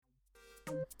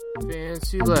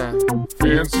Fancy lad.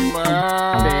 Fancy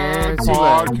lad. Fancy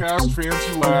lad. Podcast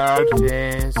fancy lad.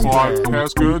 Fancy Podcast.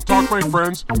 lad. Gonna talk to my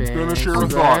friends. Gonna Fancy share a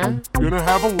lad. thought. Gonna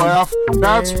have a laugh.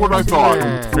 That's what I Fancy thought.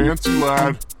 lad. Fancy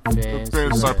lad. Fancy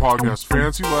Fancy lad. podcast.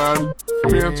 Fancy lad.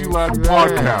 Fancy lad Fancy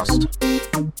lad. podcast.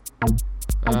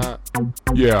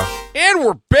 Yeah. And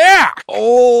we're back!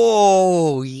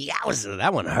 Oh, yowza,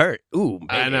 that one hurt. Ooh, baby.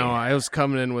 I know, I was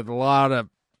coming in with a lot of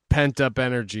pent-up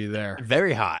energy there.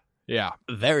 Very hot. Yeah.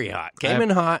 Very hot. Came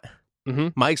in hot.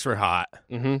 Mm-hmm. Mics were hot.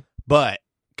 Mm-hmm. But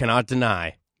cannot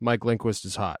deny Mike Lindquist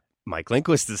is hot. Mike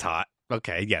Lindquist is hot.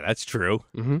 Okay, yeah, that's true.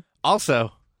 Mm-hmm.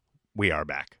 Also, we are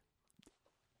back.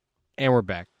 And we're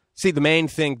back. See, the main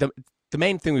thing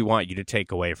we want you to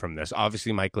take away from this,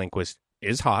 obviously Mike Lindquist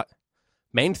is hot.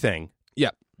 Main thing,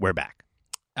 Yeah. we're back.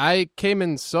 I came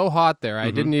in so hot there,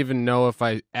 I Mhm. didn't even know if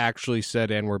I actually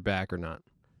said and we're back or not.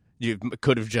 You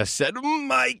could have just said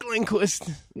Mike Lindquist.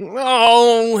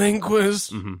 Oh,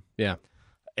 Lindquist. Mm-hmm. Yeah.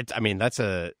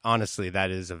 Honestly,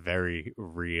 that is a very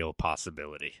real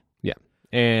possibility.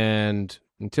 And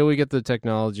until we get the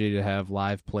technology to have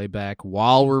live playback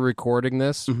while we're recording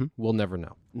this, Mhm. we'll never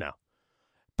know. No.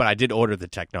 But I did order the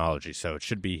technology, so it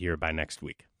should be here by next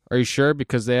week. Are you sure?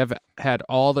 Because they have had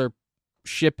all their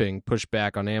shipping pushed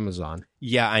back on Amazon.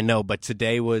 Yeah, I know, but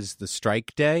today was the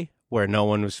strike day where no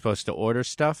one was supposed to order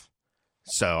stuff.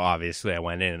 So obviously I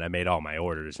went in and I made all my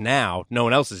orders. Now, no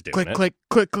one else is doing it. Click,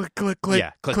 click, click, click, click.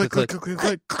 Yeah, click, click, click. click,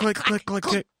 click, click, click, click,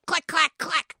 click. Clack, clack,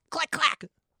 clack, clack, clack.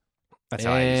 That's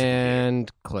how I used to do it.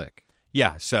 And click.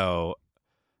 Yeah, so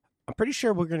I'm pretty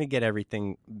sure we're going to get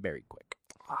everything very quick.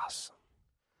 Awesome.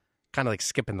 Kind of like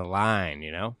skipping the line,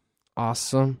 you know?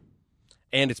 Awesome.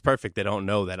 And it's perfect. They don't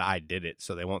know that I did it,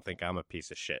 so they won't think I'm a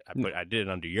piece of shit. I did it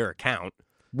under your account.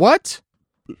 What?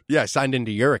 Yeah, I signed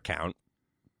into your account,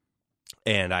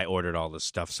 and I ordered all this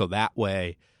stuff. So that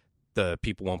way, the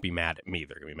people won't be mad at me.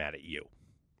 They're going to be mad at you.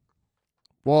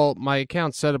 Well, my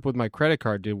account's set up with my credit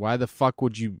card, dude. Why the fuck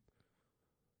would you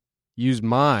use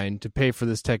mine to pay for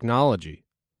this technology?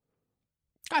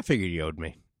 I figured you owed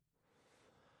me.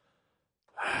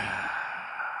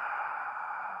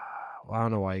 Well, I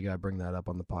don't know why you got to bring that up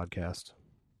on the podcast.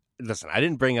 Listen, I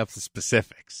didn't bring up the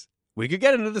specifics. We could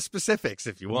get into the specifics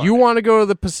if you want. You want to go to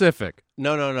the Pacific?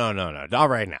 No. Not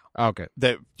right now. Okay.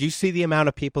 Do you see the amount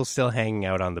of people still hanging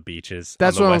out on the beaches?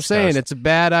 That's on the what I'm West saying. Coast? It's a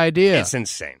bad idea. It's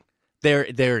insane. They're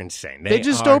insane. They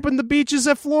just opened the beaches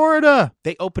at Florida.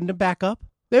 They opened them back up?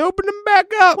 They opened them back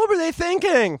up. What were they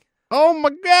thinking? Oh, my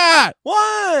God.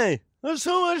 Why? There's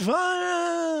so much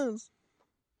fun.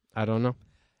 I don't know.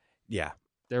 Yeah.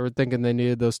 They were thinking they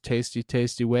needed those tasty,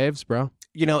 tasty waves, bro.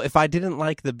 You know, if I didn't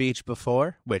like the beach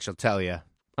before, which I'll tell you,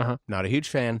 not a huge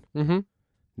fan, Mm-hmm.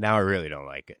 now I really don't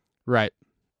like it. Right.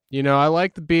 You know, I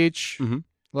like the beach. Mhm.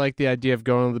 I like the idea of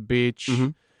going to the beach.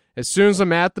 Mhm. As soon as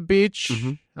I'm at the beach,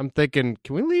 Mhm. I'm thinking,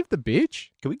 can we leave the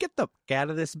beach? Can we get the fuck out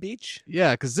of this beach?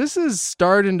 Yeah, because this is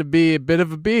starting to be a bit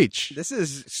of a beach. This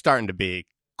is starting to be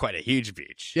quite a huge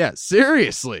beach. Yeah,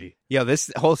 seriously. Yo,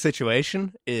 this whole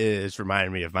situation is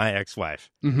reminding me of my ex-wife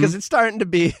Mhm. because it's starting to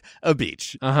be a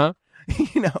beach. Uh-huh.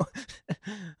 You know?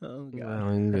 Oh, God.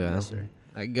 Oh, yeah.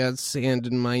 I got sand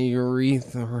in my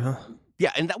urethra.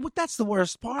 Yeah, and that's the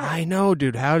worst part. I know,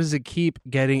 dude. How does it keep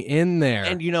getting in there?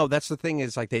 And, you know, that's the thing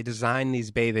is, like, they design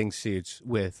these bathing suits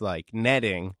with, like,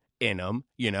 netting in them,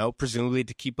 you know, presumably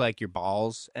to keep, like, your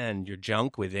balls and your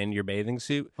junk within your bathing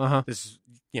suit. Uh-huh. This is,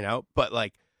 you know, but,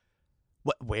 like,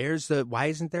 why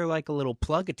isn't there, like, a little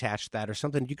plug attached to that or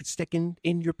something you could stick in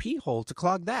your pee hole to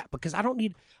clog that? Because I don't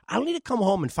need to come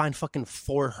home and find fucking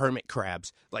 4 hermit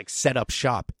crabs, like, set up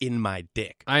shop in my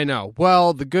dick. I know.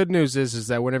 Well, the good news is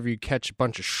that whenever you catch a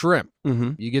bunch of shrimp,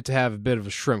 Mm-hmm. you get to have a bit of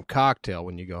a shrimp cocktail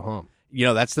when you go home. You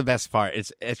know, that's the best part.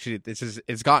 It's actually,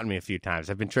 it's gotten me a few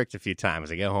times. I've been tricked a few times.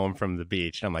 I get home from the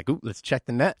beach and I'm like, ooh, let's check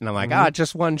the net. And I'm like,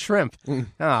 just one shrimp.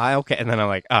 Okay. And then I'm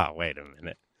like, oh, wait a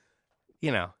minute.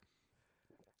 You know,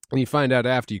 And you find out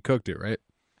after you cooked it, right?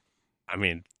 I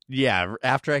mean, yeah,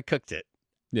 after I cooked it.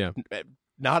 Yeah.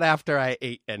 Not after I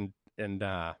ate and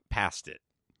passed it.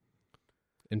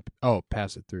 And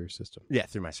pass it through your system. Yeah,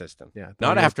 through my system. Yeah.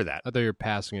 Not after that. I thought you were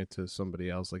passing it to somebody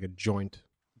else, like a joint.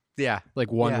 Yeah.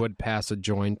 Like one Yeah. would pass a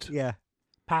joint. Yeah.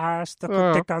 Pass the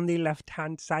Oh. cooked on the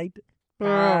left-hand side.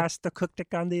 Pass the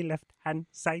cooked on the left-hand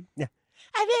side. Yeah.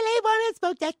 I really want to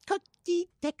smoke that cookie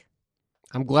dick.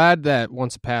 I'm glad that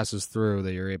once it passes through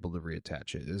that you're able to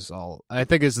reattach it. Is all I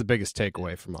think is the biggest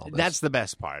takeaway from all this. That's the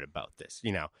best part about this.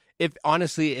 You know, if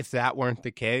that weren't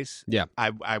the case, Yeah.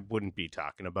 I wouldn't be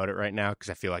talking about it right now because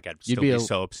I feel like I'd You'd still be be a-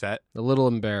 so upset. a little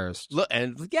embarrassed. A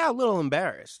little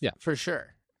embarrassed. Yeah. for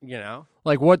sure. You know,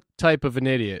 Like, what type of an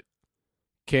idiot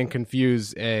can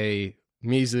confuse a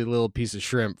measly little piece of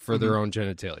shrimp for their own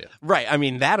genitalia. Right. I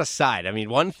mean, that aside, I mean,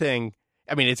 one thing,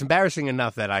 I mean, it's embarrassing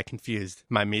enough that I confused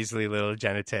my measly little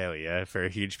genitalia for a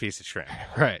huge piece of shrimp.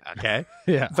 Right. Okay.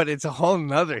 Yeah. But it's a whole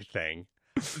nother thing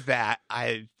that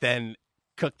I then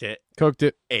cooked it, Cooked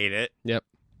it. ate it, Yep.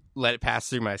 let it pass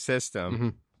through my system,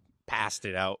 Mhm. passed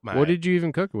it out. What did you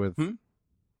even cook it with?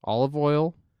 Olive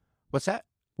oil? What's that?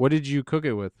 What did you cook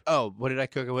it with? Oh, what did I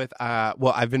cook it with?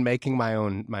 Well, I've been making my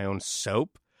own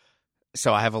soap.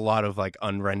 So I have a lot of like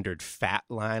unrendered fat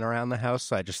lying around the house.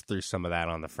 So I just threw some of that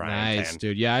on the frying Nice, pan.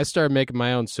 dude. Yeah, I started making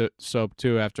my own soap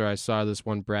too after I saw this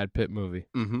one Brad Pitt movie.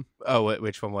 Mm-hmm. Oh,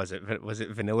 which one was it? Was it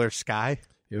Vanilla Sky?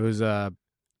 It was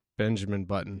Benjamin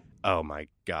Button. Oh my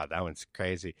God, that one's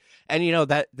crazy. And you know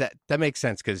that makes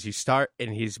sense because you start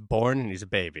and he's born and he's a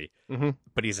baby,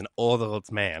 but he's an old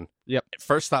man. Yep.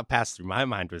 First thought passed through my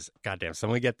mind was, goddamn,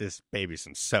 someone get this baby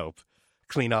some soap,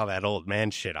 clean all that old man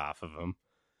shit off of him.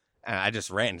 And I just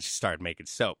ran and just started making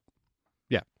soap.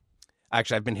 Yeah.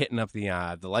 Actually, I've been hitting up the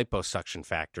liposuction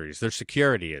factories. Their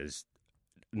security is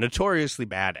notoriously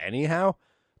bad anyhow.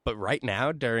 But right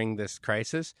now, during this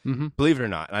crisis, believe it or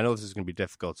not, and I know this is going to be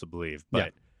difficult to believe,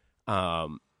 but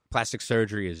plastic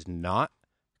surgery is not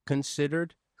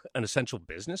considered an essential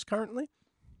business currently.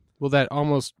 Well, that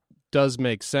almost does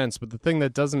make sense, but the thing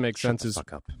that doesn't make sense is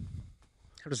Fuck up.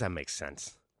 How does that make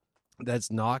sense?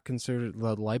 that's not considered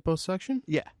the liposuction?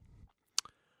 Yeah.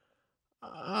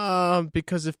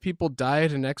 Because if people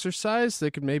diet and exercise,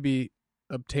 they could maybe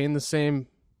obtain the same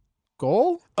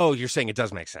goal. Oh, you're saying it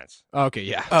does make sense. Okay,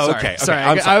 yeah. Oh, sorry. okay. Sorry,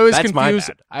 I'm I sorry. always That's my confuse.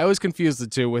 bad. I always confuse the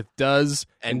two with does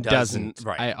and doesn't, doesn't.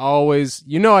 right. I always,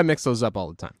 I mix those up all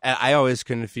the time. And I always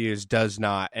confuse does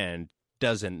not and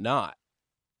doesn't not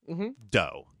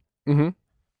dough. Mm-hmm.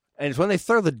 And it's when they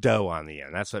throw the dough on the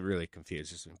end. That's what really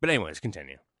confuses me. But anyways,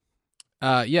 continue.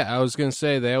 Yeah, I was gonna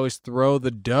say they always throw the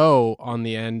dough on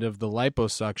the end of the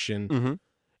liposuction,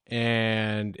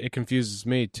 and it confuses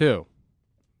me too.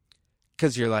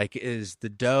 Because you're like, is the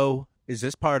dough, is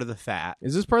this part of the fat?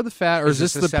 Is this part of the fat, or is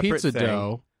this a the separate pizza thing?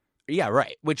 dough? Yeah,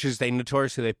 right. Which is they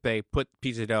notoriously, they put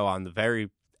pizza dough on the very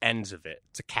ends of it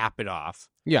to cap it off.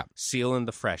 Yeah. Seal in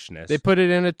the freshness. They put it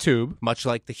in a tube. Much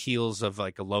like the heels of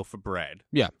like a loaf of bread.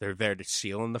 Yeah. They're there to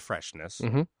seal in the freshness.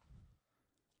 Mm-hmm.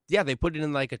 Yeah, they put it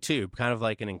in like a tube, kind of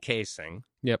like an encasing.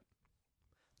 Yep.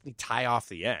 They tie off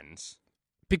the ends.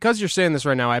 Because you're saying this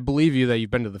right now, I believe you that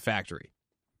you've been to the factory.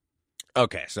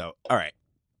 Okay, so, all right.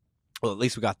 Well, at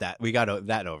least we got that. We got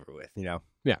that over with, you know?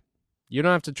 Yeah. You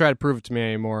don't have to try to prove it to me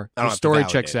anymore. I don't The have to story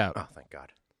validate checks it. out. Oh, thank God.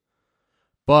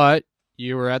 But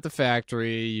you were at the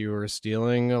factory. You were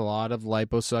stealing a lot of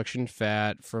liposuction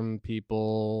fat from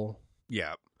people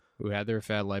Yeah. who had their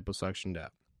fat liposuctioned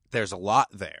out. There's a lot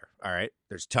there, all right?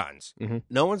 There's tons. Mhm.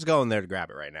 No one's going there to grab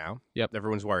it right now. Yep.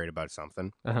 Everyone's worried about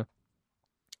something. Uh-huh.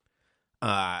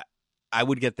 I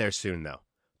would get there soon, though,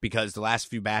 because the last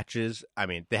few batches, I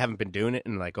mean, they haven't been doing it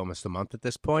in like almost a month at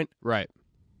this point. Right.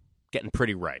 Getting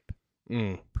pretty ripe.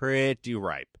 Mm. Pretty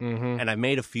ripe. Mm-hmm. And I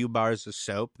made a few bars of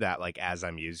soap that, like, as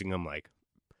I'm using them, like,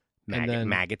 And then-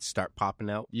 maggots start popping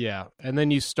out. Yeah. And then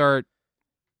you start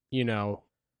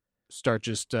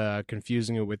just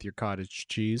confusing it with your cottage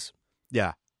cheese.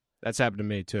 Yeah. That's happened to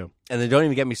me too. And then don't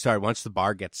even get me started. Once the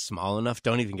bar gets small enough,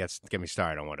 don't even get me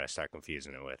started on what I start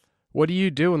confusing it with. What do you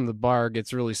do when the bar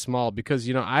gets really small? Because,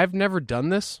 I've never done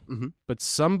this, but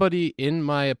somebody in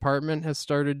my apartment has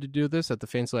started to do this at the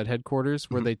Fancy Lad headquarters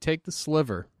where they take the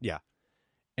sliver Yeah.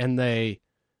 and they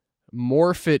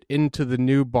morph it into the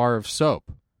new bar of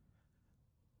soap.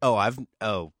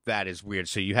 Oh, that is weird.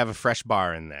 So you have a fresh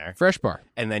bar in there, Fresh bar.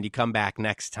 and then you come back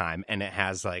next time, and it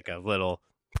has like a little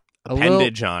A little-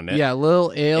 appendage on it. Yeah, a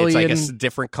little alien. It's like a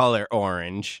different color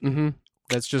orange. Mm-hmm.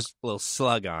 That's just A little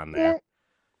slug on there.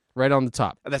 right on the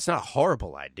top. That's not a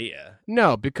horrible idea.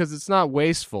 No, because it's not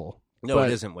wasteful. No,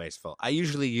 But- it isn't wasteful. I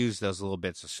usually use those little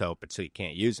bits of soap until you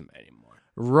can't use them anymore.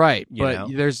 Right, You but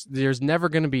know? there's never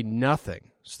going to be nothing.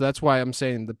 So that's why I'm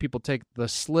saying the people take the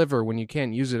sliver when you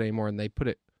can't use it anymore, and they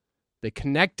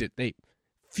connect it, they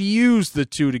fuse the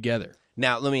two together.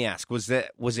 Now, let me ask: was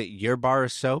it your bar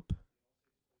of soap?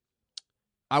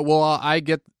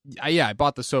 I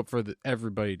bought the soap for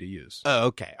everybody to use. Oh,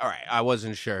 okay, all right. I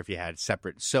wasn't sure if you had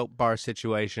separate soap bar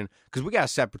situation because we got a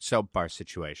separate soap bar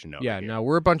situation over Yeah, here. no,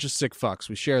 we're a bunch of sick fucks.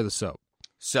 We share the soap.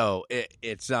 So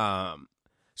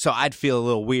so I'd feel a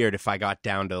little weird if I got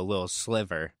down to a little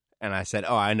sliver and I said,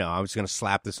 "Oh, I know, I was going to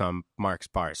slap this on Mark's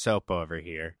bar of soap over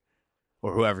here,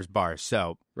 or whoever's bar of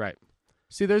soap." Right.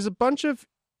 See, there's a bunch of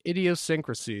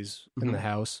idiosyncrasies in the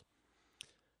house.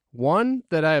 One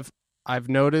that I've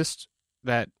noticed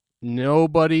that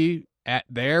nobody at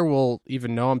there will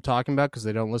even know I'm talking about because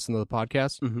they don't listen to the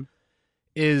podcast, Mhm.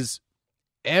 is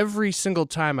every single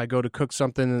time I go to cook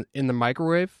something in the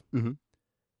microwave, Mhm.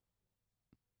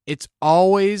 it's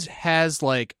always has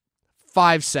like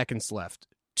 5 seconds left,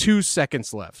 2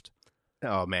 seconds left,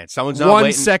 Oh man, someone's not 1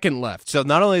 waiting. second left, So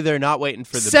not only they're not waiting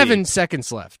for the 7 beep,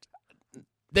 seconds left.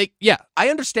 I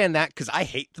understand that because I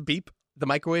hate the beep, the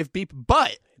microwave beep.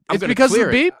 But I'm It's gonna because of clear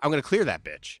the it. beep? I'm gonna clear that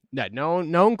bitch. No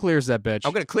one clears that bitch.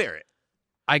 I'm gonna clear it.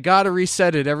 I gotta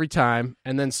reset it every time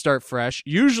and then start fresh.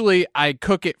 Usually I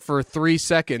cook it for 3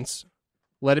 seconds,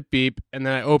 let it beep, and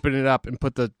then I open it up and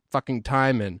put the fucking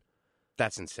time in.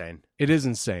 That's insane. It is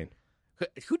insane.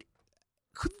 Who,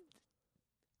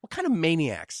 what kind of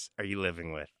maniacs are you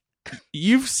living with?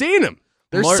 You've seen them.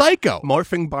 They're Mor- psycho.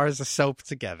 Morphing bars of soap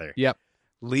together. Yep.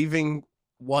 Leaving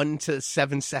 1 to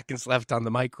 7 seconds left on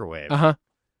the microwave. Uh-huh.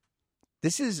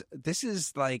 This is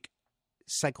like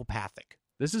psychopathic.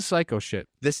 This is psycho shit.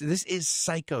 This is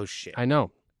psycho shit. I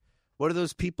know. What are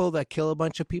those people that kill a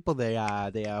bunch of people? They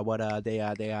are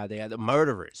the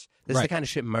murderers. This is the Right. kind of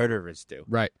shit murderers do.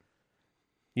 Right.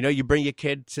 You know, you bring your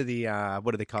kid to the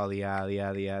what do they call the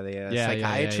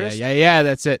psychiatrist? Yeah,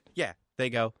 that's it. Yeah, they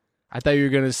go, I thought you were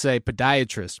going to say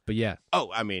podiatrist, but yeah.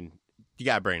 oh, I mean, you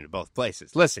got to bring them to both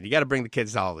places. Listen, you got to bring the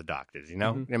kids to all the doctors, you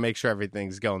know, Mhm. and make sure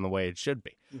everything's going the way it should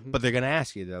be. Mhm. But they're going to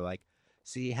ask you, they're like,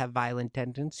 so you have violent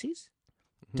tendencies?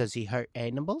 Mhm. Does he hurt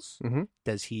animals? Mhm.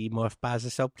 Does he morph bars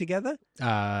of soap together?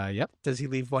 Yep. Does he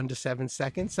leave 1 to 7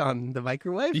 seconds on the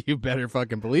microwave? You better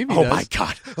fucking believe he Oh does. my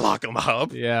God, lock him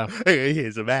up. Yeah.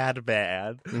 He's a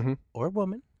madman. Mhm. Or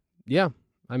woman. Yeah.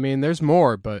 I mean, there's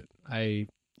more, but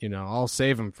I'll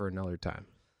save them for another time.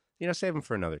 You know, save him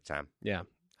for another time. Yeah.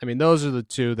 I mean, those are the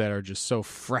two that are just so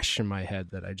fresh in my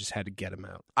head that I just had to get them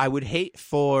out. I would hate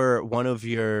for one of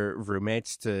your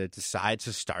roommates to decide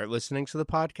to start listening to the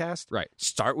podcast. Right.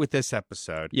 Start with this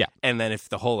episode. Yeah. And then if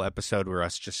the whole episode were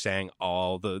us just saying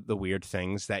all the weird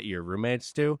things that your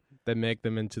roommates do. That make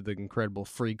them into the incredible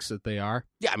freaks that they are.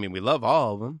 Yeah, I mean, we love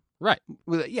all of them. Right.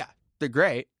 Yeah, they're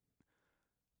great.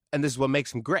 And this is what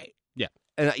makes them great. Yeah.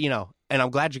 And, and I'm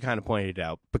glad you kind of pointed it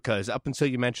out because up until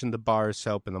you mentioned the bar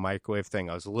soap and the microwave thing,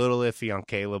 I was a little iffy on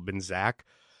Caleb and Zach.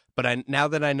 But now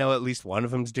that I know at least one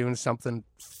of them's doing something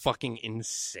fucking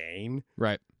insane,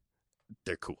 Right.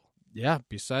 they're cool. Yeah.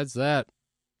 Besides that,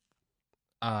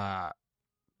 I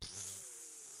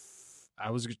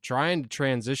was trying to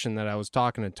transition that I was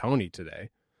talking to Tony today,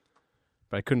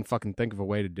 but I couldn't fucking think of a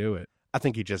way to do it. I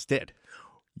think you just did.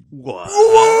 What?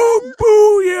 Whoa,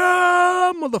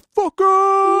 booyah,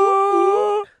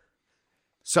 motherfucker!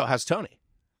 So how's Tony?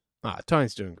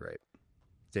 Tony's doing great.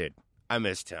 Dude, I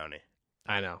miss Tony.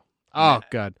 I know. Oh, Man,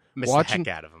 God. Miss Watching- the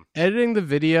heck out of him. Editing the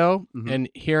video Mhm. and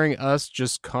hearing us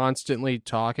just constantly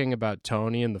talking about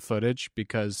Tony in the footage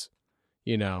because,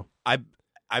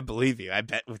 I believe you. I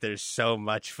bet there's so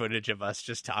much footage of us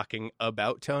just talking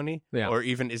about Tony. Yeah. Or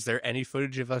even is there any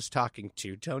footage of us talking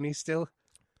to Tony still?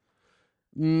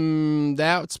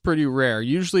 that's pretty rare.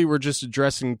 Usually we're just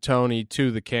addressing Tony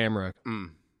to the camera,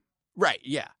 Right,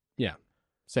 yeah.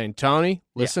 saying, Tony,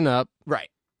 listen up. Right.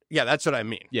 Yeah, that's what I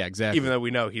mean. Yeah, exactly. Even though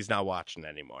we know he's not watching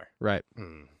anymore. Right.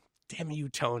 Damn you,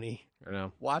 Tony. I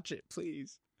know. Watch it,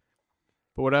 please.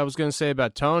 But what I was going to say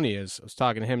about Tony is I was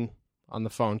talking to him on the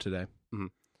phone today. Mhm.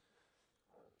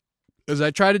 As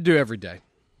I try to do every day.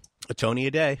 A Tony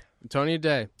a day. Tony a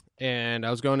day. And I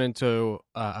was going into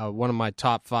one of my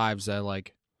top 5s that I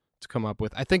like to come up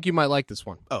with. I think you might like this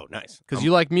one Oh, nice. because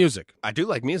you like music. I do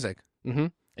like music. Mm-hmm.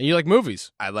 And you like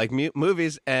movies. I like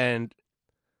movies, and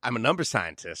I'm a number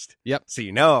scientist. Yep.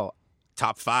 So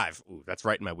top 5. Ooh, that's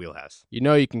right in my wheelhouse. You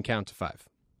know you can count to 5.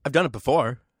 I've done it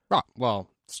before. Oh, well,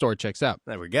 story checks out.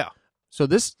 There we go. So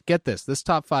get this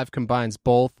top 5 combines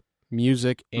both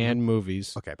music and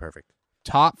movies. Okay, perfect.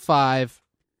 Top 5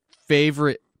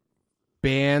 favorite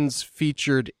bands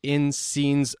featured in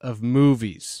scenes of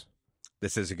movies.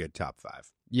 This is a good top 5.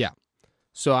 Yeah.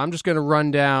 So I'm just going to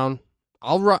run down.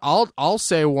 I'll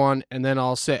say one, and then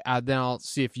I'll see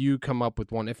if you come up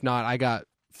with one. If not, I got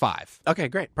 5. Okay,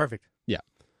 great. Perfect.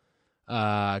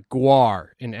 Guar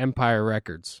in Empire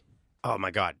Records. Oh,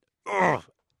 my God. Ugh.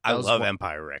 I was love one-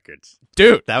 Empire Records.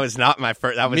 Dude. That was not my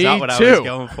first. That was Me not what I too. was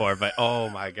going for. But oh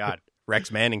my God,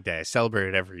 Rex Manning Day. I celebrate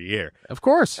it every year. Of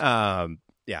course.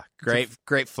 Yeah,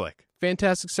 great flick.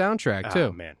 Fantastic soundtrack, too.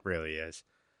 Oh man, really is.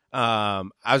 I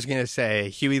was gonna say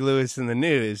Huey Lewis in the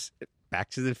News,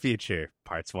 Back to the Future,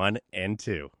 parts 1 and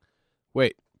 2.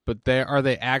 Wait, but are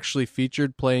they actually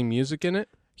featured playing music in it?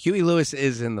 Huey Lewis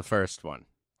is in the first one,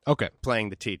 Okay. playing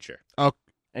the teacher. Oh.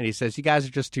 And he says, "You guys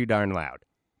are just too darn loud."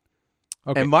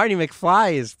 Okay. And Marty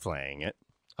McFly is playing it.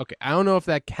 Okay, I don't know if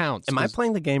that counts. Am I 'cause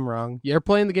playing the game wrong? You're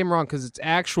playing the game wrong because it's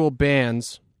actual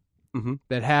bands Mhm.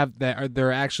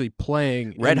 they're actually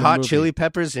playing. Red in the Hot movie. Chili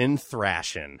Peppers in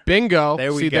Thrashin'. Bingo.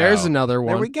 There we See, go. there's another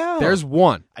one. There we go. There's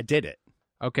one. I did it.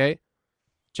 Okay,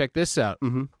 check this out.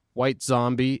 Mm-hmm. White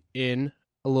Zombie in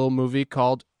a little movie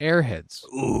called Airheads.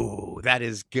 Ooh, that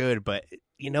is good. But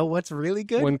you know what's really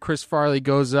good? When Chris Farley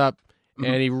goes up Mhm.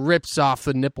 and he rips off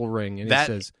the nipple ring and That-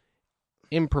 he says,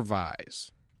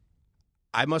 "Improvise."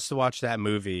 I must have watched that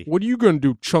movie. What are you gonna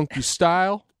do, chunky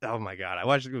style? Oh my god, I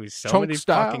watched the movie so Chunk many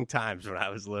style? fucking times when I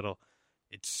was little.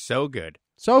 It's so good.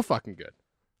 So fucking good.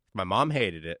 My mom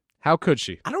hated it. How could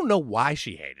she? I don't know why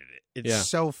she hated it. It's Yeah.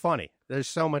 so funny. There's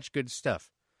so much good stuff.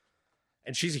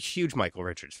 And she's a huge Michael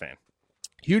Richards fan.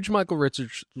 Huge Michael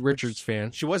Richards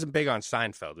fan. She wasn't big on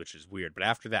Seinfeld, which is weird. But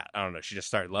after that, I don't know. She just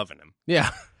started loving him.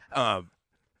 Yeah. Um,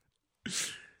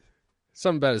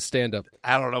 Something about his stand up.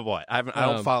 I don't know what. I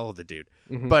don't follow the dude.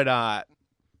 Mhm. But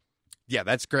yeah,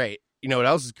 that's great. You know what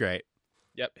else is great?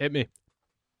 Yep, hit me.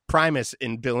 Primus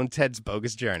in Bill and Ted's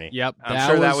Bogus Journey. Yep. I'm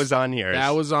sure that was on yours.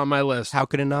 That was on my list. How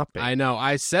could it not be? I know.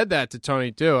 I said that to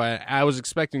Tony too. I was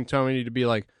expecting Tony to be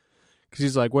like, because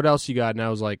he's like, "What else you got?" And I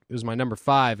was like, "It was my number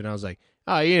 5," and I was like,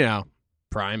 "Oh, you know,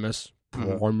 Primus."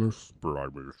 Primus.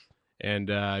 And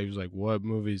he was like, "What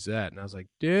movie is that?" And I was like,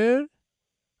 "Dude,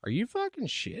 are you fucking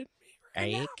shit? Are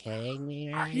you kidding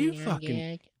me? Are you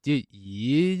fucking dude?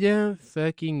 You don't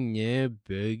fucking know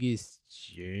Bogus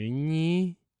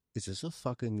Journey." Is this a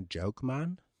fucking joke,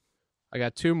 man? I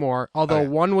got 2 more, although Okay.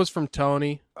 one was from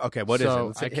Tony. Okay, what is so it?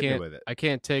 Let's I hit me can't. with it. I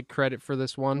can't take credit for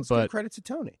this one, Let's give but credit to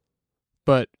Tony.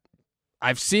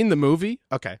 I've seen the movie.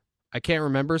 Okay. I can't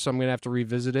remember, so I'm gonna have to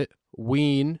revisit it.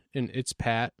 Ween and It's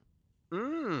Pat.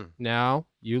 Now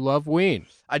you love Ween.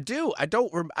 I do. I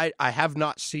don't. I have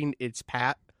not seen It's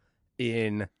Pat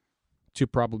in. Too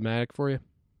problematic for you?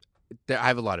 I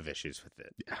have a lot of issues with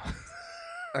it.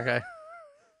 Okay.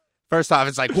 First off,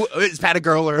 it's like, is Pat a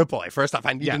girl or a boy? First off,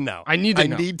 I need Yeah, to know. I need to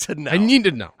know. need to know. I need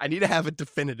to know. I need to have it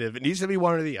definitive. It needs to be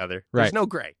one or the other. Right. There's no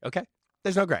gray. Okay.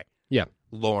 There's no gray. Yeah.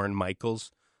 Lorne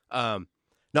Michaels.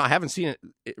 No, I haven't seen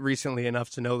it recently enough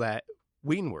to know that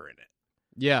Ween were in it.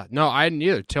 Yeah, no, I didn't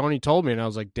either. Tony told me, and I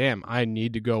was like, "Damn, I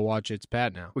need to go watch It's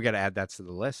Pat now." We got to add that to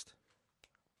the list.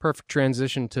 Perfect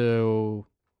transition to.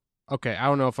 Okay, I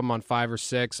don't know if I'm on 5 or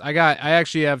 6. I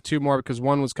actually have 2 more because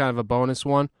one was kind of a bonus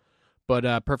one, but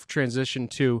perfect transition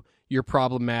to your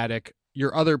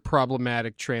other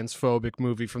problematic transphobic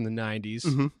movie from the 90s,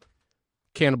 Mm-hmm.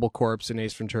 Cannibal Corpse and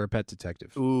Ace Ventura: Pet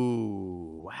Detective.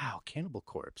 Ooh, wow, Cannibal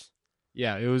Corpse.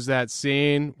 Yeah, it was that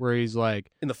scene where he's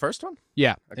like, In the first one?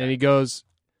 yeah, Okay. and he goes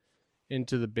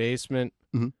into the basement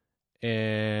Mhm.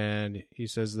 and he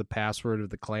says the password of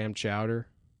the clam chowder.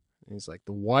 And he's like,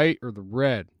 the white or the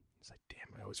red? He's like,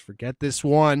 damn, I always forget this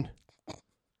one. I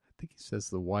think he says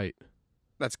the white.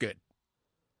 That's good.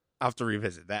 I'll have to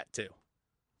revisit that too.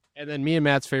 And then me and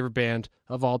Matt's favorite band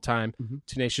of all time, Mhm.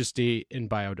 Tenacious D in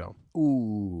Biodome.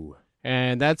 Ooh.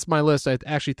 And that's my list. I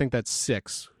actually think that's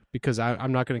 6 because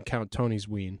I'm not going to count Tony's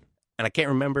Ween. And I can't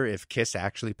remember if Kiss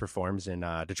actually performs in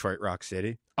Detroit Rock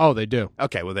City. Oh, they do.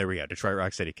 Okay, well, there we go. Detroit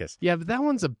Rock City Kiss. Yeah, but that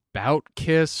one's about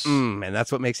Kiss. And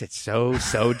that's what makes it so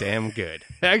damn good.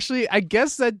 Actually, I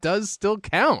guess that does still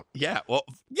count, Yeah, well,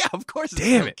 yeah, of course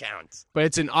Damn it it. counts. but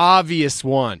it's an obvious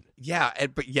one. Yeah,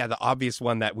 but yeah, the obvious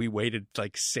one that we waited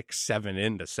like 6-7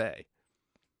 in to say.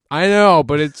 I know,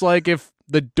 but it's like if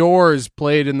The Doors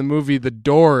played in the movie The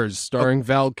Doors starring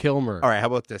Val Kilmer. All right, how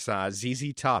about this?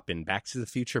 ZZ Top in Back to the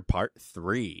Future Part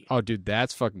 3. Oh, dude,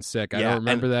 that's fucking sick. I Yeah, don't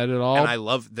remember that at all. And I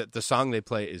love that the song they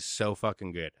play is so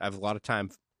fucking good. I have a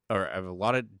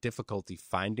lot of difficulty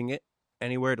finding it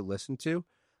anywhere to listen to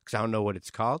because I don't know what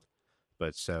it's called, but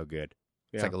it's so good.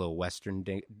 It's Yeah. like a little Western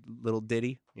little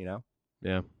ditty, you know?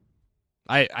 Yeah.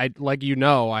 I like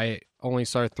I only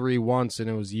saw 3 once, and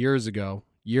it was years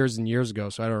and years ago,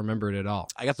 so I don't remember it at all.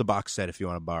 I got the box set if you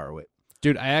want to borrow it.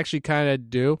 Dude, I actually kind of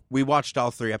do, We watched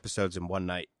all 3 episodes in one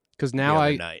night. because The now other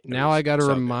I night. It now was I got to so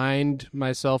good. remind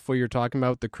myself what you're talking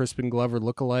about, the Crispin Glover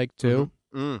lookalike too,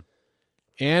 Mm.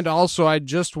 and also I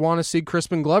just want to see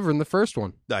Crispin Glover in the first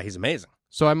one, No, he's amazing.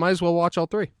 so I might as well watch all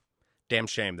 3. Damn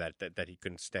shame that he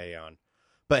couldn't stay on.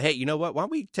 But hey, you know what? Why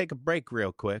don't we take a break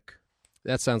real quick?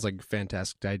 That sounds like a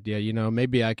fantastic idea.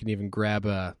 Maybe I can even grab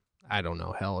an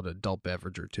adult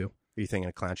beverage or 2. Are you thinking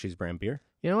of Clown Cheese brand beer?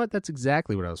 You know what? That's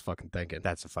exactly what I was fucking thinking.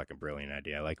 That's a fucking brilliant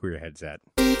idea. I like where your head's at.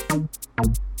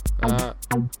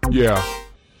 Yeah.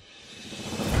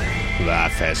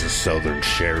 Life as a southern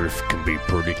sheriff can be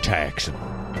pretty taxing.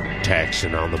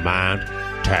 Taxing on the mind,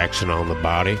 taxing on the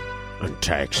body, and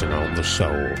taxing on the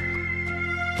soul.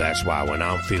 That's why when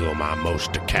I'm feeling my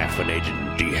most decaffeinated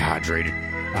and dehydrated,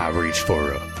 I reach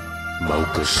for a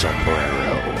mocha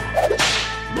sombrero.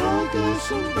 Mocha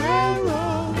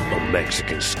sombrero. A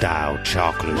Mexican-style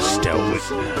chocolate stout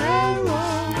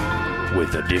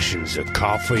with additions of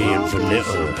coffee and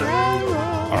vanilla.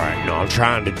 All right, no, I'm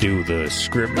trying to do the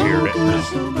script here. All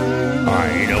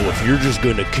right, you know, if you're just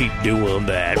going to keep doing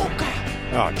that.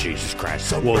 Oh, Jesus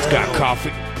Christ. Well, it's got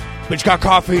coffee. It's got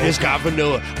coffee and it's got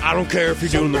vanilla. I don't care if you're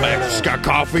doing the back. It's got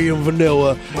coffee and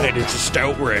vanilla, and it's a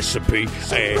stout recipe.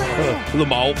 And the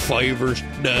malt flavors,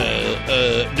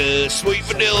 the sweet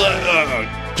vanilla.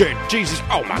 Jesus,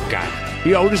 oh my God.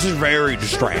 You know, this is very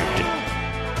distracting.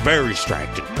 Very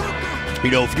distracting.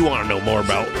 You know, if you want to know more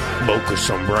about Mocha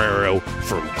Sombrero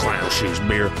from Clown Shoes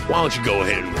Beer, why don't you go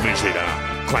ahead and visit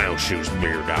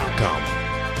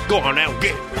clownshoesbeer.com. Go on now,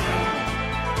 get it.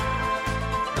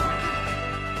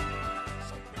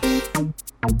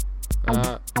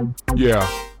 Yeah.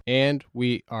 And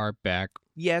we are back.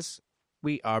 Yes,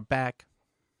 we are back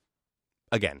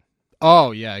again.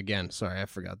 Oh, yeah, again. Sorry, I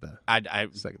forgot that. I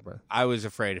Second breath. I was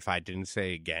afraid if I didn't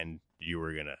say again, you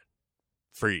were gonna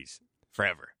freeze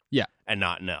forever. Yeah. And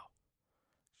not know.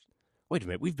 Wait a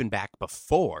minute, we've been back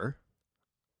before.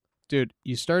 Dude,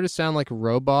 you started to sound like a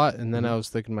robot, and then I was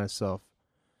thinking to myself,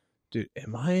 dude,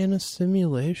 am I in a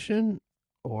simulation?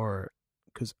 Or,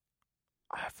 because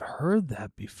I've heard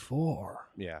that before.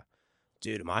 Yeah.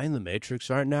 Dude, am I in the Matrix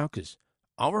right now? Because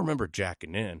I'll remember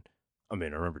jacking in. I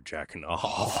remember jacking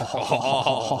off.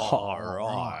 All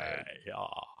right.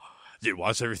 Dude,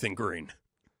 why's everything green?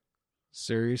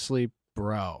 Seriously,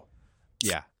 bro.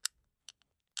 Yeah.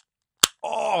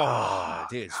 Oh,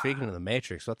 dude, speaking of the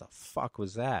Matrix, what the fuck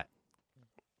was that?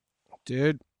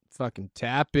 Dude, fucking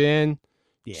tap in,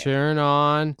 Yeah. turn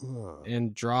on, Ugh.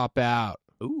 and drop out.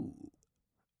 Ooh.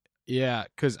 Yeah,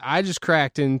 because I just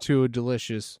cracked into a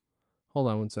delicious... Hold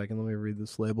on one second. Let me read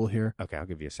this label here. Okay, I'll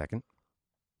give you a second.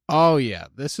 Oh, yeah.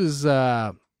 This is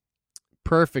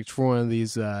perfect for one of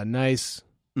these nice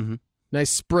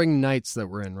spring nights that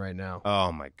we're in right now.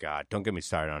 Oh, my God. Don't get me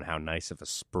started on how nice of a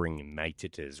spring night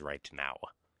it is right now.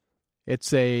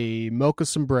 It's a Mocha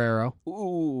Sombrero,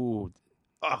 Ooh.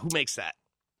 Oh, who makes that?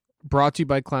 brought to you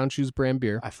by Clown Shoes brand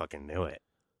beer. I fucking knew it.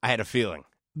 I had a feeling.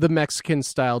 The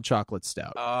Mexican-style chocolate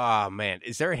stout. Oh, man.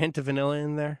 Is there a hint of vanilla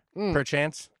in there,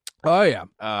 perchance? Oh, yeah.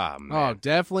 Oh, Oh, man.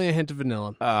 definitely a hint of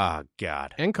vanilla. Oh,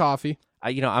 God. And coffee.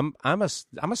 I'm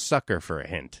a sucker for a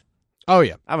hint. Oh,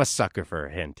 yeah. I'm a sucker for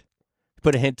a hint.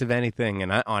 Put a hint of anything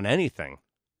and on anything.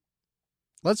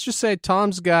 Let's just say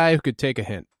Tom's a guy who could take a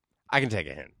hint. I can take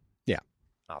a hint. Yeah.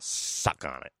 I'll suck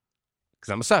on it.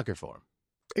 Because I'm a sucker for them.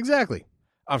 Exactly.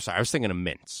 I'm sorry. I was thinking of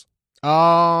mints.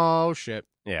 Oh, shit.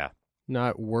 Yeah.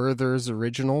 Not Werther's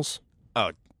Originals.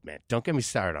 Oh, man. Don't get me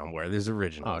started on Werther's Oh,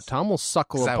 Originals. Tom will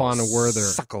suckle 'Cause I upon a will Werther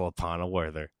Suckle upon a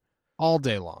Werther. all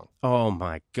day long. Oh,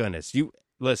 my goodness. You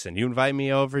invite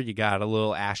me over. You got a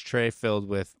little ashtray filled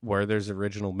with Werther's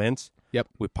Original mints. Yep.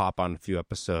 We pop on a few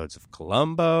episodes of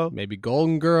Columbo. Maybe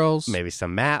Golden Girls. Maybe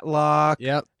some Matlock.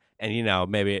 Yep. And,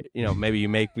 maybe you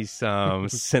make me some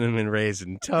cinnamon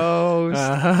raisin toast.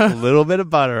 Uh-huh. A little bit of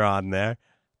butter on there.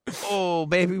 Oh,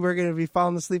 baby, we're going to be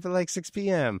falling asleep at like 6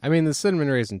 p.m. I mean, the cinnamon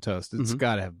raisin toast, it's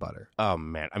got to have butter. Oh,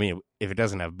 man. I mean, if it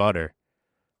doesn't have butter,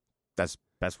 that's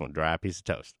one dry piece of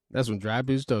toast. That's when dry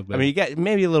booze toast, baby. I mean, you got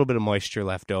maybe a little bit of moisture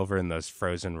left over in those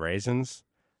frozen raisins,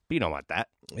 but you don't want that.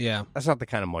 yeah. That's not the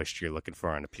kind of moisture you're looking for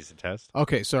on a piece of toast.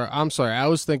 Okay, sorry. I'm sorry. I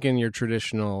was thinking your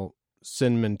traditional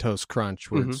cinnamon toast crunch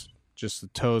where it's just the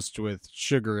toast with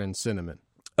sugar and cinnamon.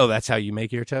 Oh, that's how you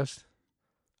make your toast?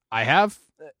 I have.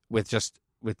 With just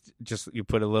you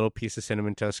put a little piece of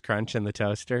cinnamon toast crunch in the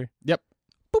toaster. Yep.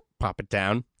 Boop, pop it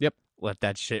down. Yep. Let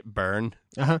that shit burn.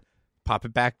 Uh-huh. Pop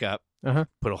it back up. Uh-huh.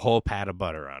 Put a whole pat of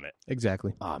butter on it.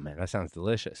 Exactly. Oh, man, that sounds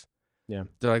delicious. Yeah.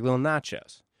 They're like little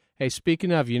nachos. Hey,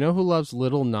 speaking of, you know who loves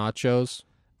little nachos?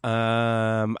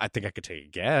 I think I could take a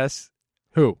guess.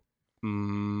 Who?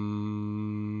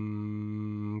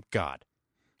 God.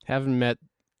 I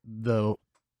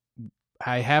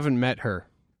haven't met her.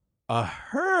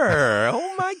 Her.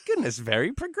 Oh, my goodness.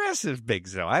 Very progressive, Big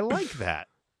Zo. I like that.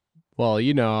 Well,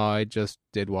 I just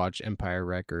did watch Empire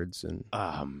Records, and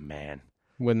Oh, man.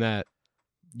 when that,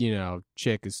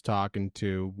 chick is talking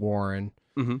to Warren,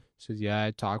 says, yeah,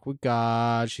 I talk with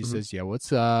God. She says, yeah,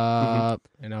 what's up?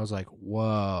 And I was like,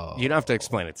 whoa. You don't have to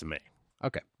explain it to me.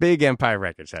 Okay. Big Empire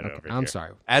Records head Okay, over I'm here.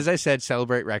 sorry. As I said,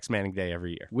 celebrate Rex Manning Day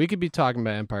every year. We could be talking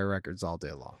about Empire Records all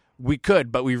day long. We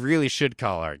could, but we really should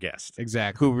call our guest,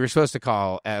 Exactly. who we were supposed to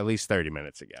call at least 30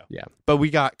 minutes ago. Yeah. But we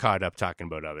got caught up talking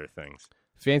about other things.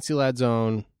 Fancy Lad's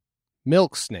own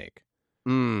Milk Snake.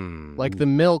 Like the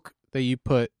milk that you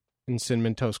put in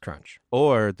Cinnamon Toast Crunch.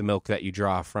 Or the milk that you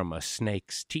draw from a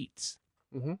snake's teats.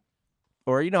 Mm-hmm.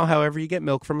 Or, however you get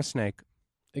milk from a snake.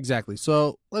 Exactly.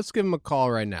 So let's give him a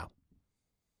call right now.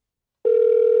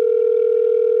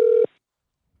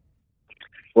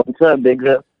 What's up, Big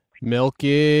Zip?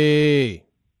 Milky.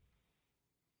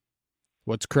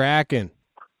 What's cracking?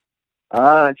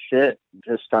 Shit.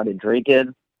 Just started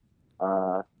drinking.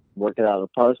 Working on a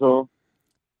puzzle.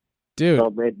 Dude.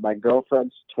 Celebrated my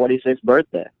girlfriend's 26th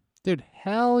birthday. Dude,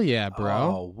 hell yeah, bro.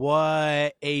 Oh,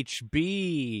 what?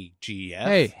 HB, GF.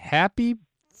 Hey, happy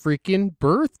freaking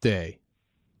birthday.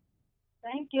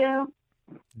 Thank you.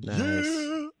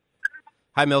 Nice.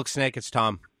 Hi, Milk Snake. It's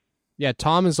Tom. Yeah,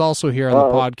 Tom is also here on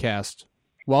the podcast.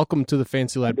 Welcome to the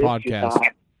Fancy Lad podcast.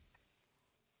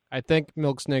 I think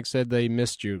Milk Snake said they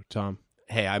missed you, Tom.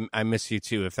 Hey, I miss you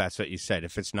too, if that's what you said.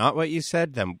 If it's not what you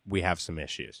said, then we have some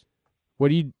issues. What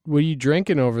are you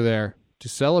drinking over there to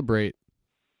celebrate?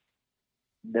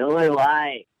 Miller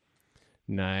Lite.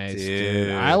 Nice, Dude.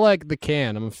 dude. I like the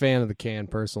can. I'm a fan of the can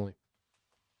personally.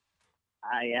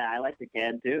 Yeah, I like the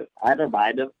can too. I don't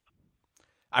mind them.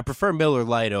 I prefer Miller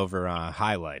Lite over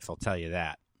High Life, I'll tell you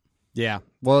that. Yeah.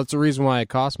 Well, it's the reason why it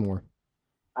costs more.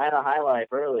 I had a High Life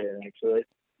earlier, actually.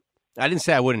 I didn't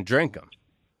say I wouldn't drink them.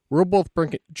 We're both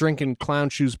drinking Clown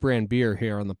Shoes brand beer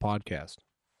here on the podcast.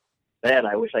 Man,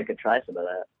 I wish I could try some of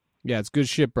that. Yeah, it's good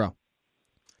shit, bro.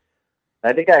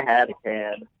 I think I had a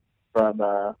can from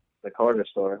the corner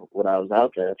store when I was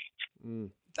out there.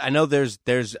 I know there's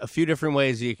a few different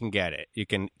ways you can get it. You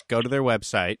can go to their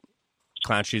website,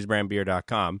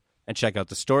 clownshoesbrandbeer.com, and check out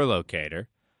the store locator,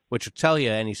 which will tell you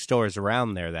any stores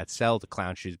around there that sell the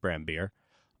Clown Shoes brand beer.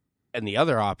 And the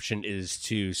other option is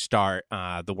to start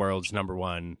the world's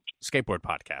 #1 skateboard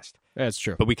podcast. That's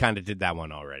true. But we kind of did that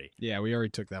one already. Yeah, we already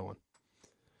took that one.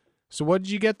 So what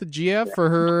did you get the GF for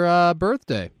her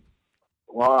birthday?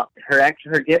 Well,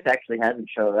 her gift actually hasn't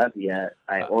showed up yet.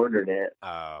 I ordered it.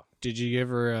 Did you give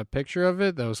her a picture of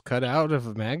it that was cut out of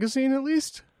a magazine at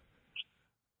least?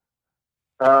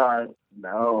 No,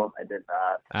 I did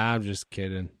not. I'm just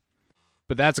kidding.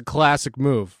 But that's a classic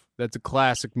move. That's a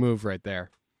classic move right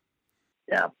there.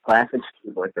 Yeah, classic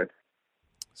boyfriend.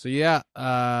 So yeah,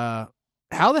 how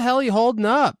the hell are you holding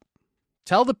up?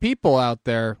 Tell the people out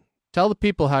there. Tell the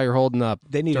people how you're holding up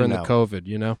They need during to the know. COVID,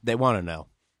 you know? They want to know.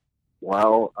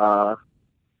 Well, I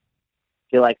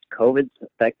feel like COVID's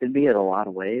affected me in a lot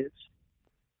of ways.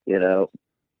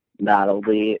 Not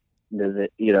only does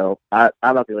it, I'm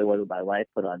not the only one with my life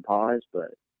put on pause,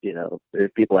 but,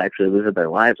 there's people actually losing their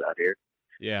lives out here.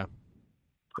 Yeah,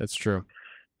 that's true.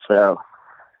 So,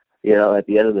 at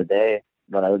the end of the day,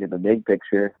 when I look at the big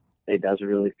picture, it doesn't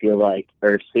really feel like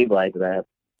or seem like that,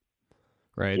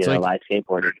 Right. It's like, my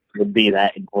skateboarding would be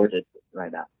that important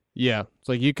right now. yeah, it's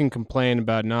like you can complain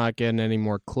about not getting any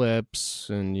more clips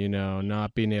and,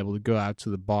 not being able to go out to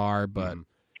the bar, but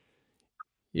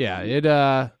yeah,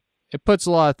 it puts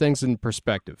a lot of things in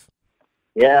perspective.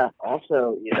 Yeah.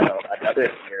 Also,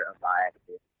 another fear of mine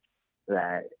is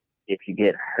that if you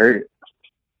get hurt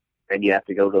and you have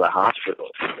to go to the hospital,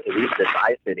 at least in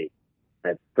my city,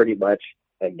 that's pretty much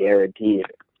a guaranteed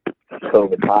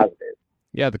COVID positive.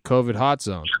 Yeah, the COVID hot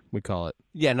zone, we call it.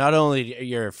 Yeah, not only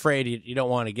you're afraid you don't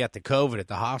want to get the COVID at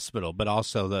the hospital, but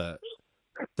also the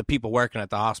people working at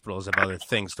the hospitals have other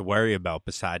things to worry about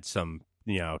besides some,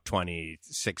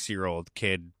 26-year-old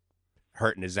kid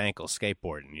hurting his ankle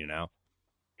skateboarding,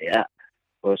 Yeah,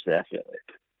 most definitely.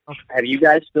 Have you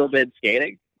guys still been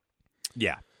skating?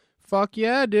 Yeah. Fuck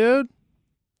yeah, dude.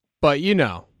 But,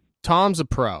 Tom's a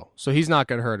pro, so he's not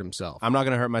going to hurt himself. I'm not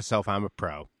going to hurt myself. I'm a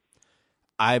pro.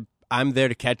 I'm there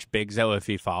to catch Big Zo if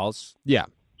he falls. Yeah.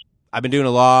 I've been doing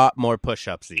a lot more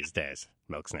push-ups these days,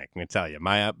 Milk Snake. I'm going to tell you.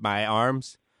 My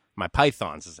arms, my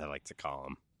pythons, as I like to call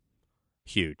them,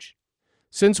 huge.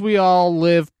 Since we all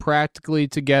live practically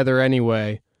together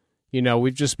anyway,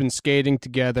 we've just been skating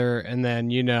together and then,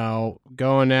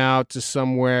 going out to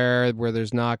somewhere where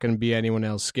there's not going to be anyone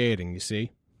else skating, you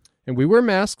see? And we wear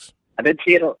masks. I've been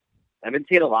seeing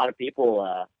a lot of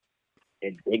people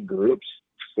in big groups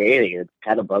skating. It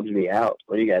kind of bums me out.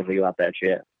 What do you guys think about that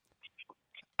shit?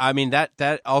 I mean,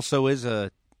 that also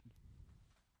isn't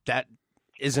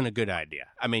a good idea.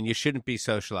 I mean, you shouldn't be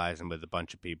socializing with a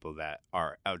bunch of people that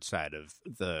are outside of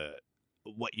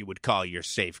what you would call your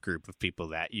safe group of people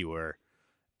that you are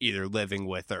either living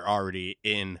with or already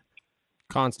in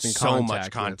Constant so contact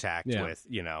much contact with.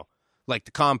 with, like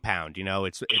the compound,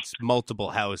 it's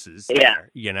multiple houses Yeah.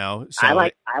 there, so I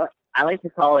like to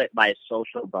call it my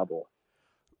social bubble.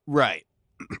 right.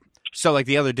 So like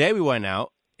the other day we went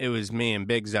out, it was me and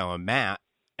Big Zo and Matt,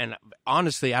 And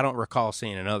honestly, I don't recall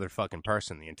seeing another fucking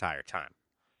person the entire time.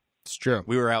 It's true.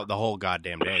 We were out the whole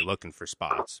goddamn day looking for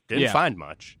spots. Didn't Yeah. find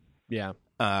much. Yeah.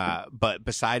 But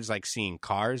besides like seeing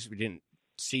cars, we didn't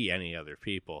see any other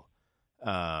people.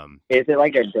 Is it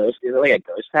like a ghost? Is it like a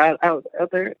ghost town out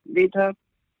there, meantime?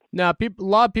 No, a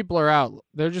lot of people are out.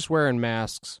 They're just wearing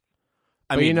masks.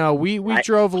 I But, mean, you know, we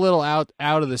drove a little out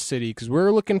of the city because we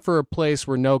were looking for a place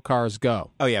where no cars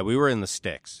go, oh yeah, we were in the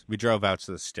sticks. We drove out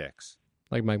to the sticks.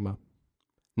 like Mike Mo.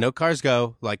 No cars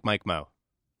go, like Mike Mo.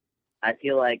 I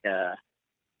feel like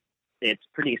it's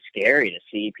pretty scary to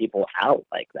see people out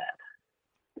like that.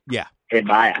 Yeah. In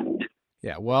my eyes.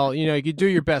 Yeah, well, you know, you could do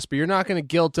your best, but you're not going to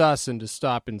guilt us into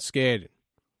stopping skating.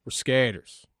 We're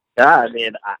skaters. Yeah, I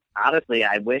mean, honestly,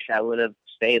 I wish I would have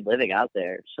stayed living out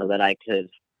there so that I could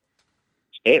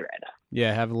skate right now.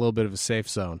 Yeah, have a little bit of a safe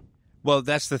zone. Well,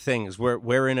 that's the thing is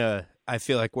we're in a. I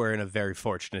feel like we're in a very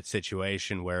fortunate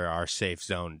situation where our safe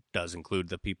zone does include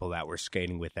the people that we're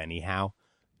skating with anyhow,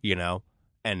 you know,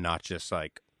 and not just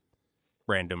like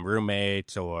random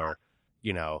roommates or,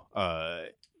 you know, I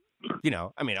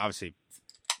mean, obviously,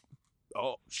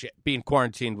 oh shit, being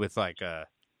quarantined with like a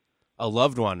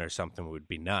loved one or something would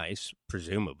be nice.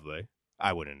 Presumably,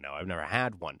 I wouldn't know. I've never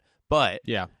had one, but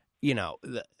Yeah. you know,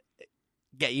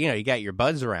 you got your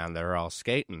buds around that are all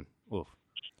skating. Oof.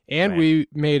 And Man. we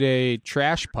made a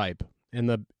trash pipe in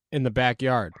the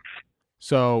backyard.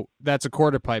 So that's a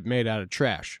quarter pipe made out of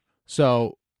trash.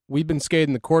 So we've been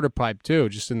skating the quarter pipe too,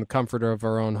 just in the comfort of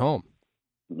our own home.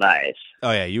 Nice.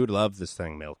 Oh yeah, you would love this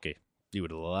thing, Milky. You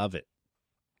would love it.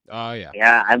 Oh yeah.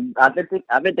 Yeah,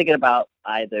 I've been thinking about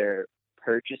either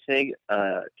purchasing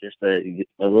just a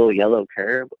little yellow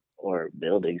curb or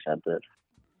building something.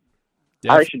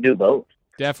 I should do both.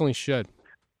 Definitely should.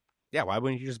 Yeah, why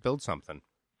wouldn't you just build something?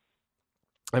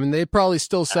 I mean, they probably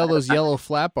still sell those yellow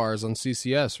flat bars on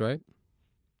CCS, right?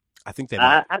 I think they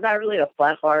might. I'm not really a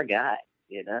flat bar guy,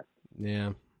 you know.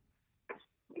 Yeah.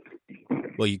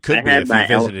 Well, you could I be had if my you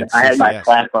visited I had my CCS.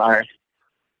 flat bar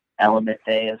element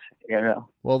days, you know.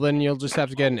 Well, then you'll just have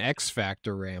to get an X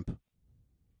Factor ramp.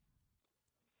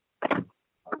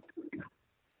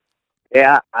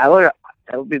 Yeah, I would.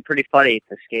 That would be pretty funny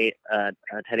to skate a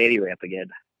 1080 ramp again.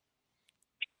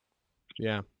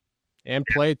 Yeah. And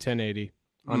play 1080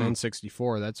 on Mm.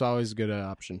 N64. That's always a good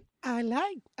option. I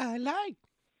like.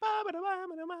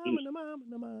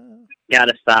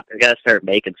 Gotta stop. I gotta start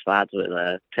making spots with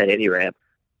a 1080 ramp.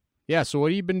 Yeah, so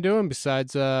what have you been doing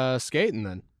besides skating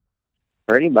then?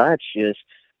 Pretty much just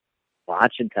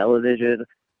watching television.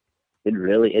 Been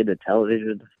really into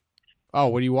television. Oh,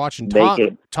 what are you watching?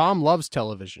 Making- Tom loves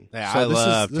television. Yeah, so I this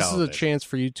love is, this is a television. chance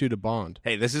for you two to bond.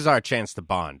 Hey, this is our chance to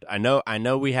bond. I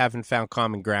know we haven't found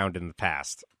common ground in the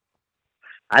past.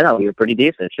 I know you're pretty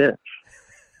decent, shit.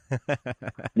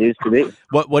 News to me.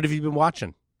 What have you been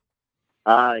watching?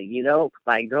 You know,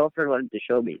 my girlfriend wanted to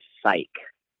show me Psych.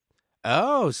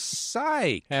 Oh,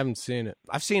 Psych. Haven't seen it.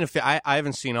 I've seen I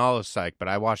haven't seen all of Psych, but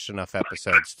I watched enough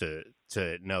episodes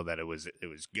to know that it was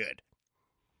good.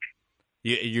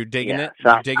 You're digging Yeah, it?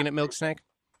 so- You're digging it, Milk Snake?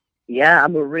 Yeah,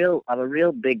 I'm a real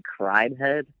big crime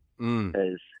head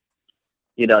because,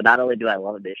 you know, not only do I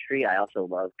love mystery, I also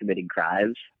love committing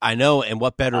crimes. I know, and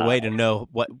what better way to know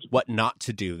what not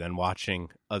to do than watching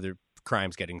other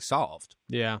crimes getting solved?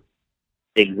 Yeah.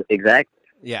 Exactly.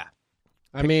 Yeah.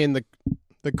 I mean,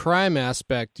 the crime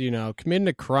aspect, you know, committing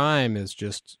a crime is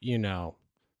just, you know,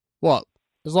 well,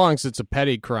 as long as it's a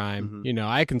petty crime, Mhm. you know,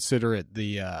 I consider it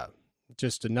the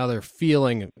just another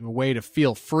feeling, a way to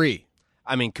feel free.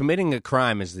 I mean, committing a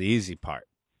crime is the easy part.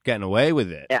 Getting away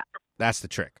with it, Yeah. that's the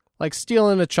trick. Like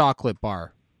stealing a chocolate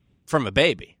bar From a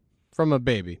baby. from a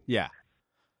baby. Yeah.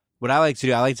 What I like to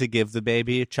do, I like to give the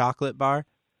baby a chocolate bar,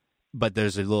 but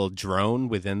there's a little drone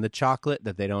within the chocolate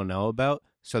that they don't know about,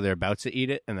 so they're about to eat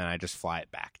it, and then I just fly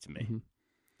it back to me. Mhm.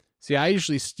 See, I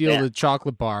usually steal Yeah. the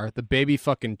chocolate bar. The baby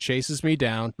fucking chases me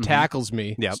down, tackles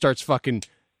me, Yep. starts fucking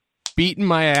beating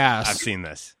my ass. I've seen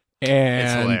this. and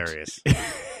It's hilarious.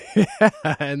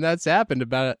 and that's happened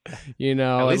about, you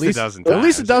know, At least a dozen At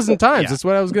least a times. dozen times. Yeah. That's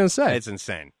what I was going to say. It's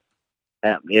insane.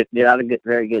 Yeah, you're not a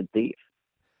very good thief.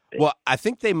 Well, I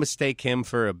think they mistake him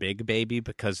for a big baby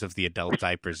because of the adult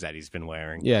diapers that he's been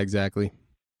wearing. Yeah, exactly.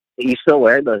 You still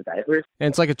wearing those diapers? And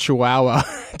it's like a chihuahua.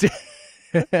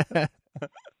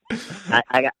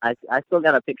 I still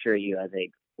got a picture of you, I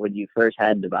think, when you first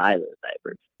had to buy those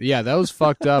diapers. Yeah, that was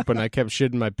fucked up when I kept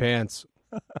shitting my pants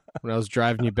when I was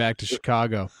driving you back to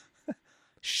Chicago.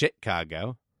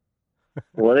 Chicago.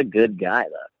 What a good guy,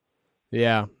 though.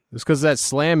 Yeah, it's because of that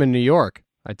slam in New York,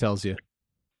 I tells you.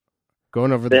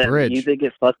 Going over the Then bridge. You think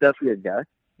it fucked up your gut?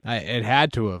 It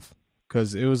had to have,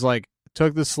 because it was like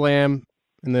took the Slam,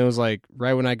 and then it was like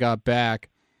right when I got back,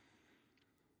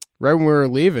 right when we were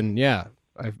leaving. Yeah,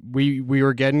 we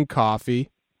were getting coffee,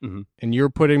 Mhm. and you were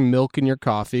putting milk in your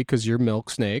coffee because you're Milk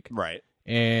Snake. Right.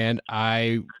 And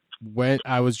I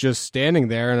was just standing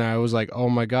there, and I was like, oh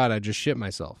my God, I just shit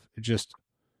myself.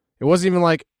 It wasn't even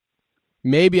like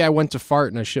maybe I went to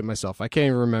fart and I shit myself. I can't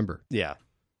even remember. Yeah.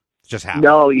 Just happened.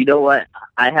 No, you know what?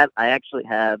 I actually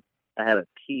have a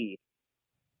pee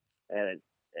and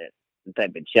a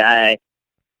type of chai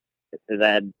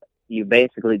that you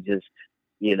basically just,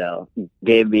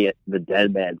 gave me the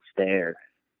dead man stare.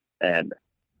 And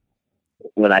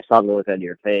when I saw the look on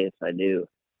your face, I knew.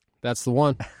 That's the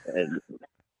one. And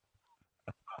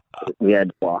we had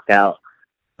to walk out.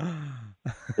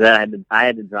 Then I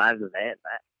had to drive the van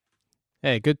back.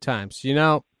 Hey, good times.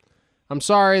 I'm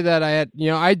sorry that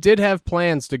I did have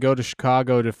plans to go to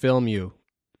Chicago to film you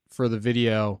for the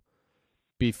video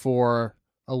before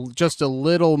just a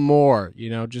little more,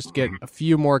 just get a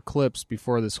few more clips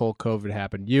before this whole COVID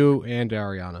happened. You and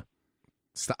Ariana.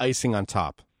 It's the icing on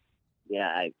top. Yeah,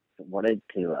 I wanted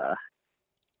to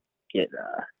get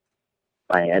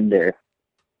my ender.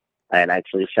 I had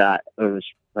actually I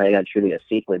got shooting a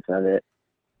sequence of it,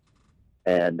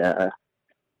 and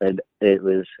it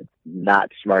was not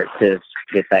smart to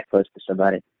get that close to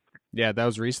somebody. Yeah, that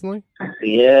was recently?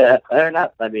 Yeah, or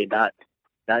not. I mean, not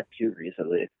too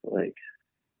recently. Like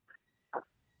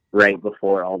right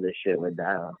before all this shit went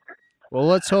down. Well,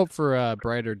 let's hope for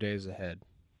brighter days ahead.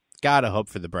 Gotta hope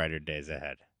for the brighter days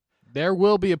ahead. There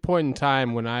will be a point in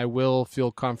time when I will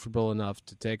feel comfortable enough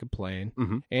to take a plane,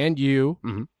 and you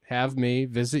have me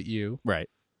visit you, Right.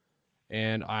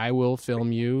 and I will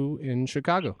film you in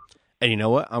Chicago. And you know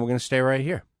what? I'm going to stay right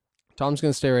here. Tom's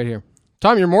going to stay right here.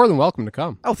 Tom, you're more than welcome to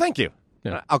come. Oh, thank you.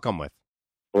 Yeah. I'll come with.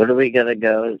 When are we gonna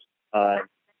go on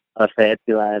a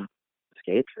Fantasyland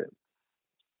skate trip?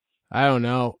 I don't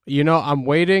know. I'm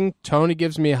waiting. Tony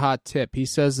gives me a hot tip. He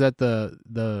says that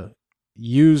the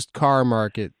used car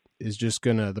market is just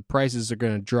the prices are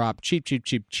gonna drop cheap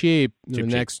in the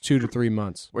next 2 to 3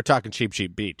 months. We're talking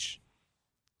cheap beach.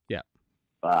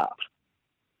 Wow.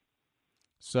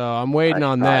 So I'm waiting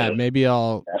on that. Maybe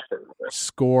I'll That's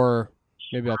score.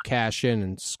 Maybe I'll cash in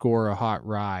and score a hot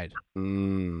ride.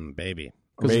 Baby.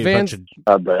 Because Maybe a Vans, bunch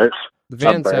a bird. the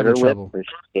Vans a having burger trouble. whip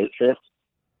for skate trips.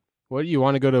 What, you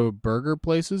want to go to burger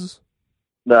places?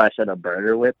 No, I said a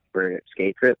burger whip for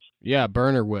skate trips. Yeah,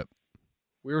 burner whip.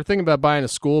 We were thinking about buying a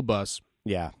school bus.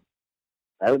 Yeah.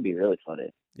 That would be really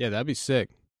funny. Yeah, that'd be sick.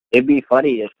 It'd be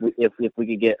funny if we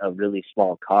could get a really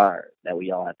small car that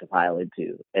we all have to pile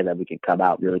into, and then we could come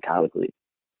out really comically.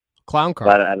 Clown car.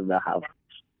 But I don't know how.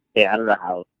 Yeah, I don't know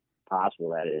how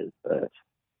possible that is. But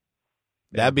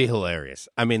That'd be hilarious.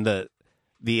 I mean, the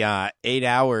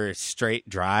 8-hour straight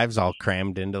drives all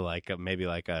crammed into maybe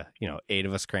 8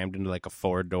 of us crammed into like a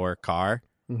 4-door car.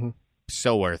 Mhm.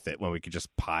 So worth it when we could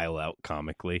just pile out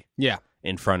comically. Yeah.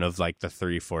 In front of like the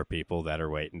 3-4 people that are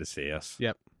waiting to see us.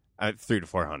 Yep. 300 to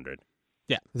 400.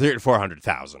 Yeah. 300 to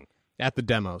 400,000. At the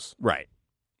demos. Right.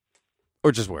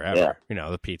 Or just wherever. Yeah.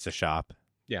 The pizza shop.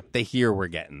 Yeah. They hear we're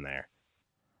getting there.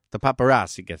 The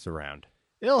paparazzi gets around.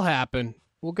 It'll happen.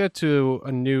 We'll get to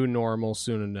a new normal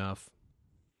soon enough.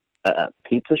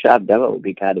 pizza shop demo would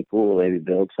be kind of cool. Maybe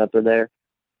build something there.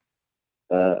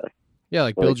 Yeah,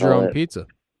 like What do build they your call own it? pizza.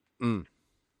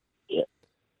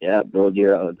 Yeah, build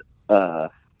your own.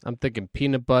 I'm thinking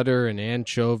peanut butter and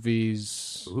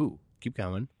anchovies. Ooh, keep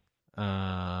going.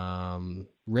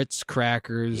 Ritz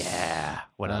crackers. Yeah.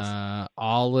 What else?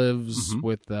 Olives Mhm.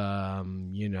 with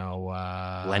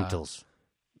Lentils.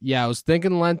 Yeah, I was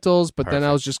thinking lentils, but then I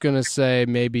Perfect. was just gonna say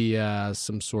maybe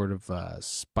some sort of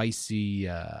spicy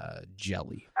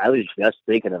jelly. I was just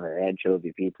thinking of an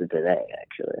anchovy pizza today,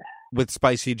 actually. With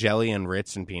spicy jelly and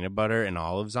Ritz and peanut butter and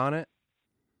olives on it?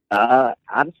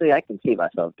 Honestly, I can see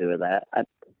myself doing that.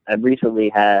 I recently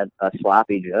had a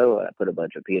sloppy Joe, and I put a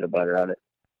bunch of peanut butter on it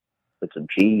with some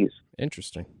cheese.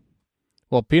 Interesting.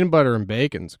 Well, peanut butter and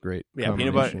bacon's a great. Yeah,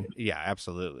 peanut butter. combination. Yeah,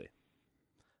 absolutely.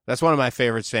 That's one of my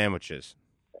favorite sandwiches.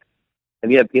 Have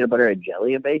you had peanut butter and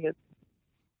jelly and bacon?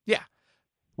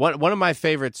 One of my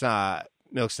favorites,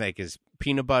 Milk Snake, is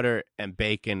peanut butter and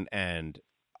bacon and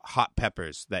hot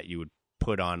peppers that you would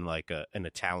put on like an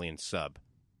Italian sub.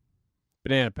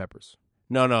 Banana peppers.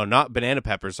 No, not banana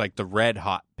peppers, like the red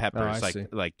hot peppers, Oh, I see.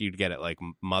 like you'd get at like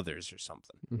Mother's or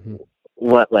something. Hmm.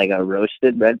 What, like a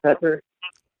roasted red pepper?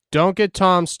 Don't get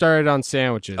Tom started on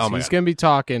sandwiches. Oh my He's God. gonna be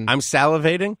talking I'm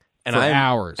salivating and for I'm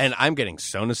hours. and I'm getting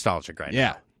so nostalgic right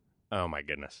yeah, now. Oh my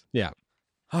goodness. Yeah.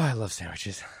 Oh, I love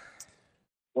sandwiches.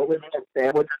 What was that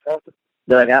sandwich called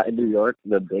that I got in New York?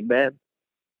 The Big Man?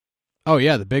 oh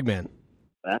yeah, the big man.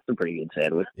 That's a pretty good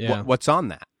sandwich. Yeah. What's on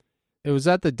that? It was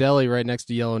at the deli right next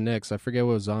to Yellow Nick's. I forget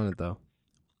what was on it, though.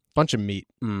 Bunch of meat.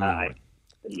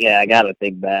 Yeah, I got to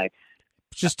think back.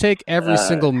 Just take every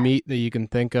single meat that you can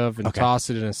think of and Okay. toss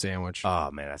it in a sandwich.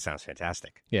 Oh man, that sounds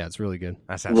fantastic. Yeah, it's really good.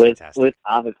 That sounds With fantastic.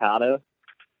 avocado.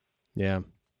 Yeah.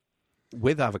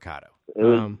 With avocado.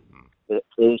 It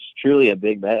was truly a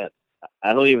big man.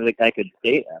 I don't even think I could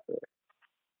skate after it.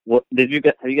 What have you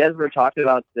guys ever talked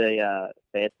about the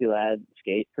Fancy Lad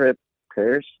skate trip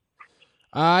curse?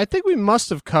 I think we must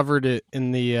have covered it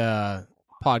in the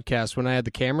podcast when I had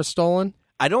the camera stolen.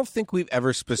 I don't think we've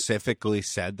ever specifically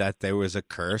said that there was a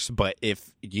curse, but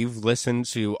if you've listened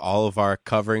to all of our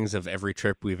coverings of every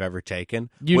trip we've ever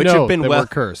taken, You which know have been that well we're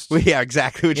cursed. yeah,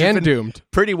 exactly, which have And been doomed.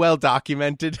 pretty well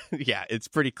documented. Yeah, it's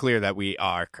pretty clear that we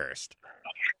are cursed.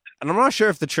 And I'm not sure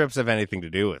if the trips have anything to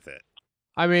do with it.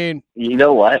 I mean, You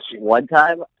know what? One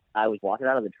time I was walking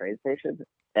out of the train station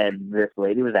and this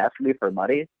lady was asking me for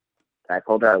money. And I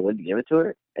told her I wouldn't give it to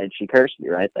her, and she cursed me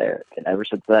right there. And ever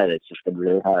since then, it's just been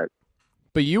really hard.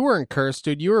 but you weren't cursed,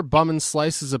 dude. You were bumming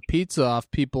slices of pizza off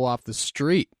people off the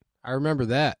street. I remember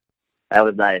that. That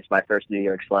was nice. My first New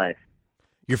York slice.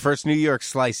 Your first New York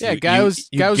slice. Yeah, you guy was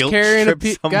guilt carrying a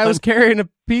tripped guy was someone? carrying a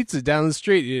pizza down the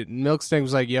street. Milk Stank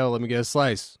was like, "Yo, let me get a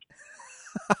slice."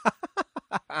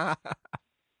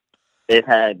 It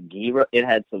had it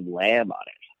had some lamb on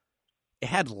it. It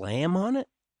had lamb on it?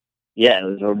 Yeah, it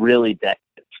was a really decadent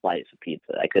slice of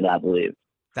pizza. I could not believe.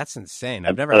 That's insane.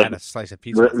 I've never had a slice of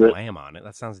pizza with lamb on it.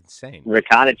 That sounds insane.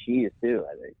 Ricotta cheese too,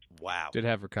 I think. Wow. Did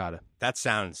have ricotta. That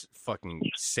sounds fucking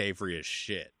savory as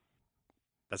shit.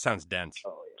 That sounds dense.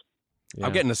 Oh Yeah.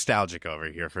 I'm getting nostalgic over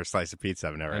here for a slice of pizza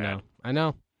I've never had. I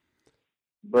know.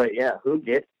 But yeah, who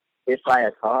gets hit by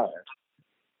a car?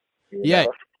 You Yeah.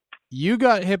 know? You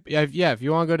got hit. Yeah, if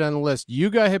you want to go down the list, you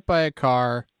got hit by a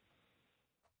car.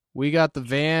 We got the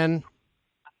van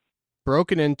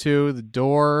broken into, the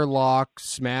door lock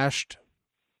smashed.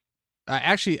 I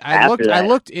After that.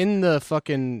 looked in the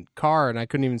fucking car and I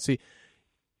couldn't even see.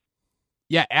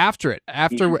 Yeah, after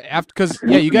because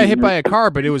you got hit by a car,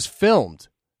 but it was filmed,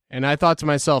 and I thought to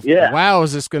myself, Yeah. wow,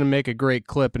 is this going to make a great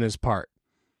clip in his part?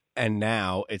 And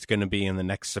now it's going to be in the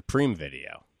next Supreme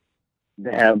video.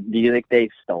 Damn, do you think they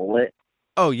stole it?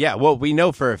 Oh, yeah. Well, we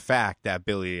know for a fact that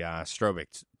Billy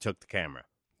Strobick took the camera.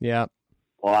 Yeah,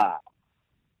 Wow.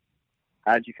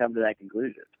 How did you come to that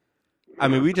conclusion? I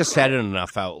mean, we just said it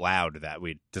enough out loud that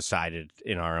we decided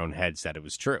in our own heads that it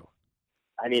was true.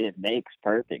 I mean, it makes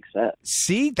perfect sense.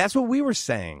 See, that's what we were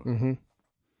saying. mm-hmm.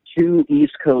 Two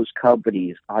East Coast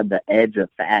companies on the edge of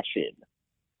fashion.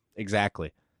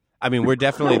 Exactly. I mean, we're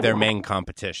definitely their main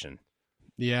competition.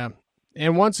 Yeah.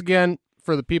 And once again,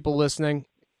 for the people listening,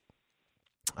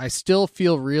 I still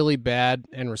feel really bad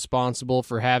and responsible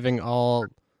for having all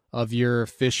of your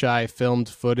fisheye filmed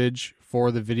footage for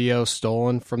the video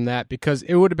stolen from that, because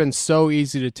it would have been so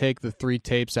easy to take the 3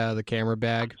 tapes out of the camera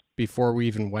bag before we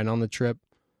even went on the trip.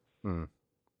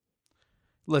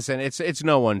 Listen, it's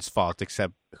no one's fault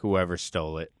except whoever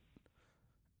stole it.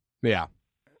 Yeah.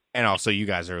 And also, you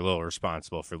guys are a little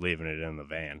responsible for leaving it in the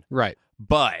van. Right.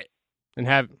 But And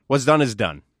have what's done is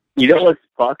done. You know what's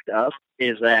fucked up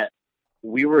is that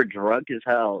we were drunk as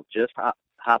hell, just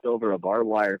hopped over a barbed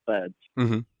wire fence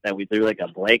Mhm. that we threw like a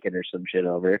blanket or some shit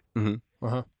over.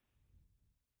 Uh-huh.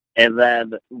 And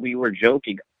then we were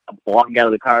joking, walking out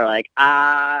of the car like,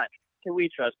 can we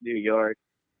trust New York?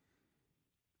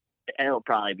 It'll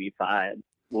probably be fine.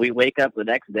 We wake up the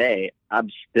next day, I'm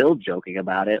still joking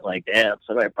about it, like, damn,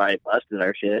 somebody probably busted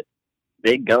our shit.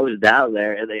 Big goes down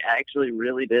there, and they actually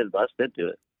really did bust into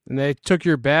it. And they took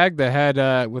your bag that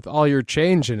had with all your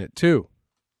change in it too.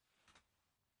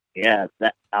 Yeah,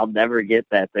 I'll never get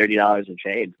that $30 of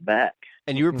change back.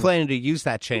 And you were planning to use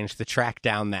that change to track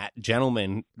down that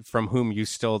gentleman from whom you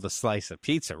stole the slice of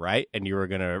pizza, right? And you were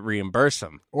going to reimburse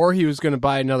him. Or he was going to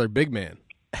buy another big man.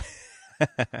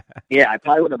 Yeah, I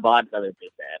probably would have bought another Big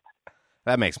Man.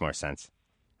 That makes more sense.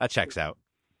 That checks out.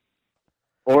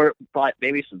 Or bought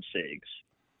maybe some cigs.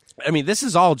 I mean, this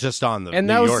is all just on the And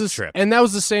New that was York the, trip. And that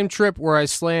was the same trip where I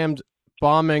slammed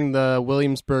bombing the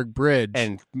Williamsburg Bridge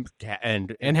And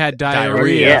had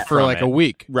diarrhea Yeah. for from like it. a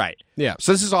week. Right. Yeah.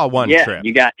 So this is all one Yeah, trip.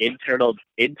 you got internal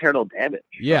damage.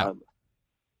 Yeah.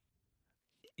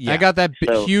 Yeah. I got that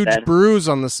So huge that- bruise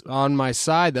on my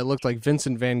side that looked like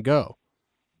Vincent Van Gogh.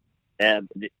 And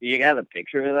you got a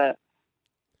picture of that?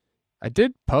 I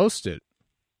did post it.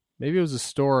 Maybe it was a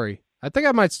story. I think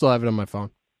I might still have it on my phone.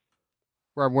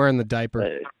 Where I'm wearing the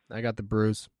diaper. I got the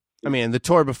bruise. I mean, the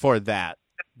tour before that,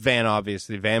 van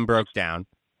broke down,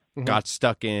 Mhm. got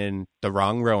stuck in the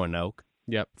wrong Roanoke.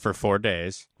 Yep. For 4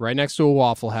 days. Right next to a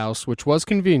Waffle House, which was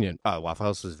convenient. Waffle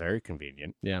House was very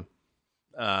convenient. Yeah.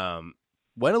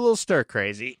 Went a little stir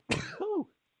crazy.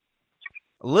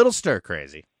 A little stir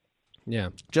crazy. Yeah.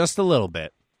 Just a little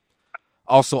bit.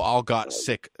 Also, all got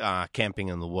sick camping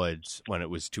in the woods when it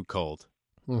was too cold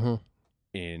Mm-hmm.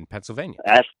 in Pennsylvania.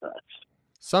 That's nuts.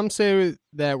 Some say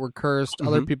that we're cursed.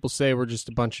 Other Mhm. people say we're just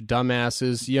a bunch of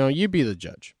dumbasses. You know, you be the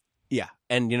judge. Yeah,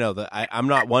 and I'm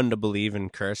not one to believe in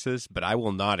curses, but I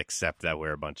will not accept that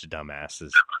we're a bunch of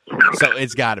dumbasses. So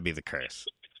it's got to be the curse.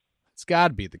 It's got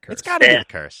to be the curse. It's got to be Yeah. the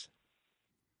curse.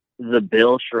 The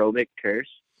Bill Schrobick curse.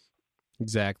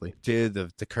 Exactly. Dude,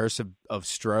 the curse of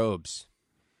strobes.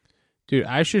 Dude,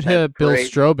 I should That's hit Bill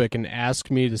great. Strobick and ask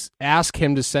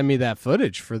him to send me that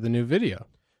footage for the new video.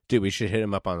 Dude, we should hit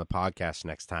him up on the podcast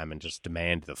next time and just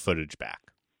demand the footage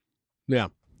back. Yeah.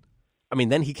 I mean,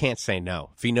 then he can't say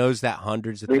no. If he knows that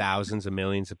hundreds of thousands of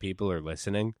millions of people are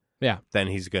listening, Yeah. then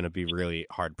he's going to be really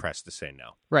hard-pressed to say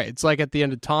no. Right. It's like at the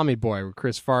end of Tommy Boy where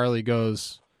Chris Farley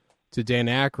goes to Dan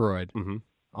Aykroyd Mm-hmm.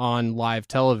 on live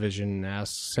television and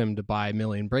asks him to buy 1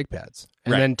 million brake pads.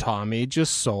 And Right. then Tommy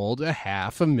just sold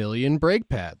 500,000 brake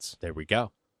pads. There we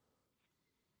go.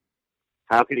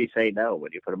 How could he say no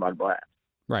when you put him on blast?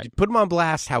 Right. You put him on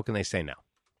blast, how can they say no?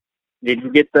 Did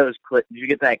you get those clip? Did you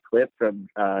get that clip from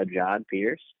John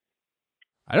Pierce?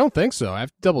 I don't think so. I have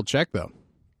to double check, though.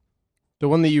 The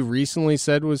one that you recently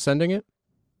said was sending it?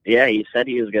 Yeah, he said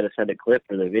he was going to send a clip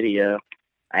for the video.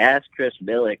 I asked Chris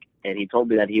Millick, and he told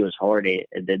me that he was horny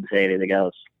and didn't say anything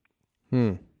else.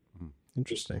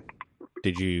 Interesting.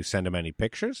 Did you send him any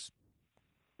pictures?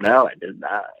 No, I did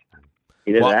not.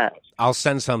 He didn't Well- ask. I'll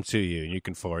send some to you, and you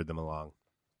can forward them along.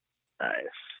 Nice.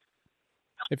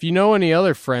 If you know any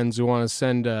other friends who want to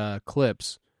send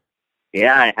clips,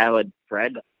 Yeah, I have a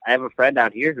friend. I have a friend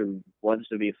out here who wants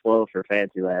to be Flo for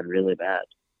Fantasyland really bad.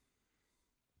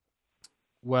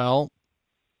 well,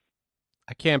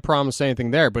 I can't promise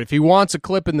anything there. But if he wants a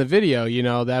clip in the video, you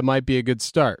know, that might be a good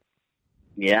start.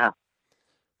 Yeah,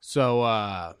 So,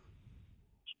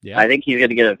 yeah. I think he's going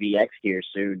to get a VX here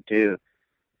soon too.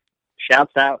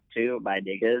 Shouts out to my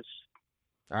niggas.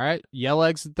 All right. Yell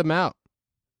exit them out.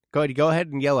 Go ahead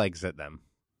and yell exit them.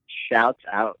 Shouts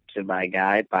out to my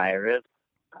guy Byron.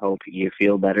 Hope you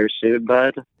feel better soon,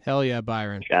 bud. Hell yeah,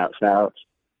 Byron. Shouts out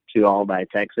to all my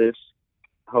Texas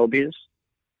homies.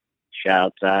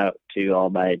 Shouts out to all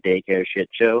my daycare shit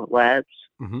show lads.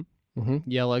 Mm-hmm.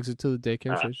 Yell exit to the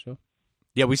daycare show.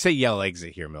 Yeah, we say yell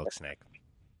exit here, Milk Snake.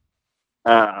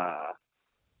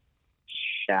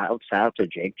 Shouts out to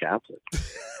Jake Johnson.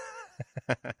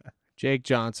 Jake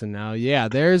Johnson now. Yeah,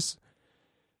 there's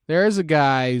a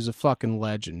guy who's a fucking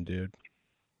legend, dude.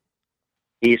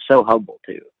 He's so humble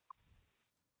too.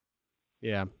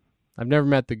 Yeah. I've never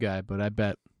met the guy, but I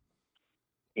bet.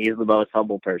 He's the most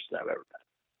humble person I've ever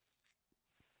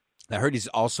met. I heard he's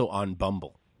also on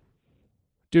Bumble.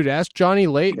 Dude, ask Johnny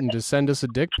Layton to send us a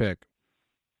dick pic.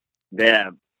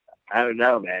 Yeah, I don't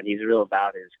know, man. He's real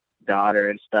about his daughter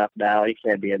and stuff now. He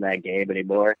can't be in that game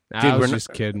anymore. I was we're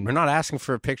just kidding. We're not asking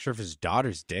for a picture of his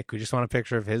daughter's dick. We just want a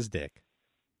picture of his dick.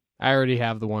 I already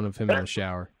have the one of him in the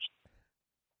shower.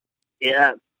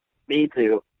 Yeah, me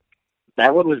too.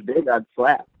 That one was big on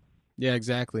Slap. Yeah,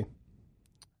 exactly.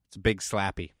 It's a big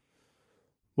slappy.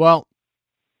 Well,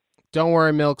 don't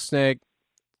worry, Milk Snake.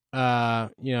 You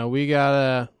know, we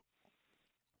gotta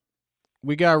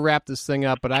wrap this thing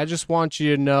up, but I just want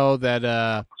you to know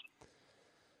that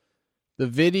the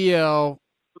video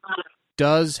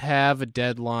does have a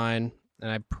deadline, and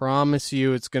I promise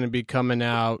you it's gonna be coming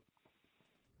out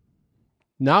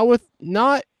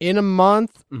not in a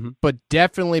month, Mhm. but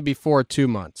definitely before 2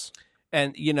 months.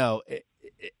 And, you know,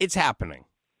 it's happening.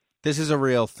 This is a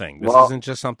real thing. This Well- isn't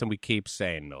just something we keep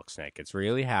saying, Milk Snake. It's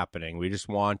really happening. We just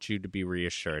want you to be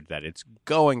reassured that it's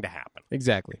going to happen.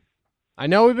 Exactly. I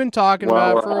know we've been talking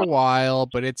about it Well, for a while,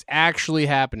 but it's actually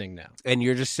happening now. And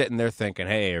you're just sitting there thinking,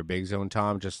 hey, are Big Zone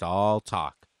Tom just all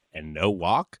talk and no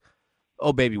walk?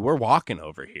 Oh, baby, we're walking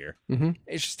over here. Mm-hmm.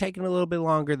 It's just taking a little bit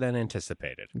longer than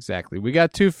anticipated. Exactly. We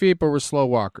got 2 feet, but we're slow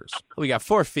walkers. We got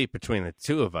 4 feet between the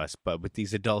two of us, but with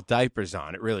these adult diapers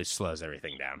on, it really slows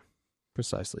everything down.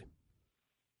 Precisely.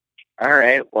 All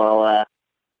right, well,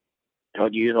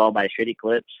 don't use all my shitty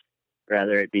clips.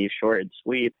 Rather it be short and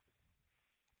sweet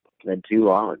than too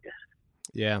long.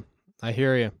 Yeah, I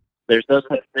hear you. There's no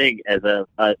such thing as a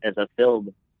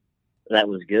film that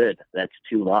was good that's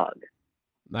too long.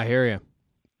 I hear you.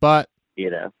 But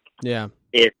You know, yeah,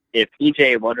 if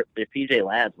PJ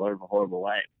Ladd's Wonderful Horrible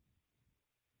Life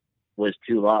was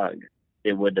too long,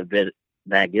 it wouldn't have been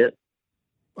that good.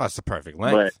 Well, that's the perfect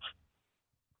But length.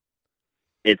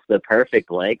 it's the perfect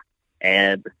length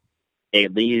and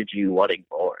it leaves you wanting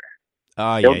more.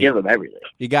 Oh, Don't yeah. give them everything.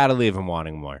 You got to leave them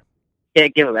wanting more.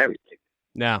 Can't give them everything.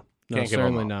 No, Can't give 'em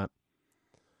certainly all. not.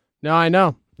 No, I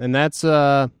know, and that's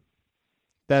the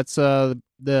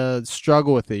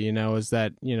struggle with it. Is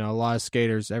that a lot of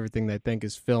skaters, everything they think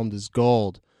is filmed is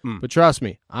gold. But trust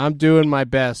me, I'm doing my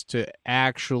best to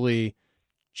actually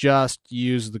just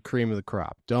use the cream of the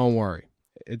crop. Don't worry,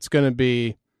 it's going to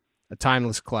be a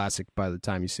timeless classic by the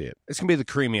time you see it. It's going to be the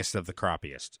creamiest of the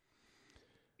croppiest.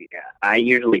 Yeah, I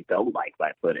usually don't like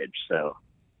my footage, so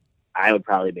I would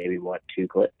probably maybe want 2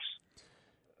 clips.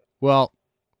 Well,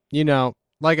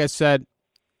 like I said,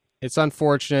 it's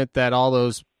unfortunate that all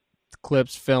those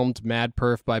clips filmed Mad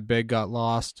Perf by Big got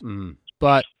lost.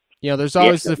 But there's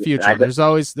always the future. There's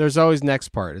always next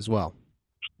part as well.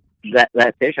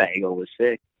 That fish angle was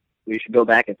sick. We should go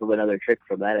back and film another trick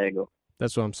from that angle.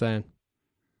 That's what I'm saying.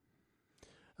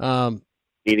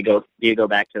 Need to go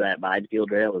back to that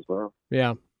minefield rail as well.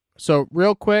 Yeah. So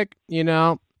real quick,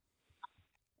 I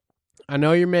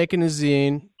know you're making a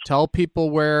zine. Tell people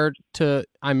where to.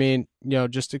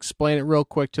 Just explain it real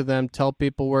quick to them. Tell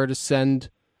people where to send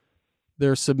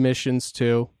their submissions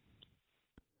to.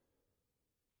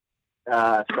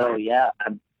 So yeah,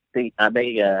 I'm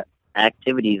making a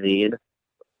activity zine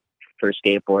for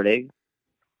skateboarding.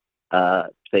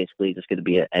 It's basically just going to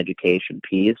be an education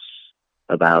piece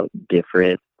about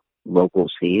different local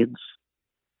scenes,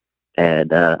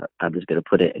 and I'm just going to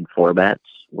put it in formats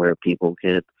where people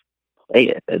can play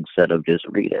it instead of just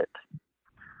read it.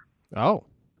 Oh.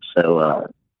 So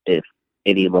if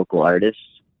any local artists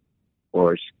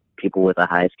or people with a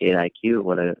high skate IQ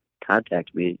want to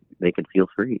contact me, they can feel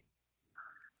free.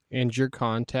 And your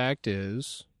contact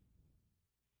is?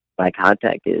 My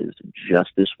contact is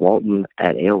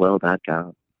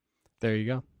justicewalton@AOL.com. There you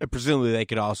go. And presumably they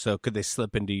could they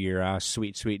slip into your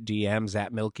sweet DMs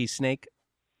at Milky Snake?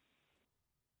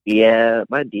 Yeah,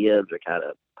 my DMs are kind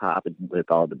of popping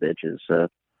with all the bitches, so.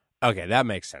 Okay, that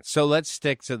makes sense. So let's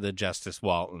stick to the Justice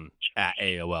Walton at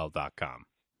AOL.com.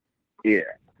 Yeah.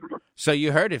 So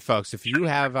you heard it, folks. If you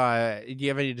have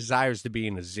any desires to be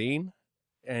in a zine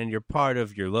and you're part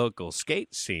of your local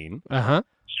skate scene,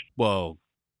 well,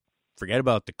 forget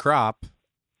about the crop.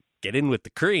 Get in with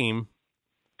the cream.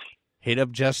 Hit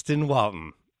up Justin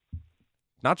Walton.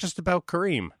 Not just about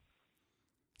Kareem.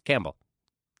 Campbell.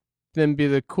 Then be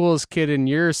the coolest kid in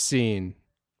your scene.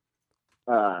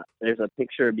 There's a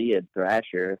picture of me in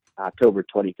Thrasher, October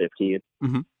 2015,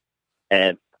 Mhm.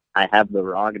 and I have the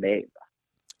wrong name.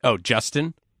 Oh,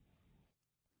 Justin?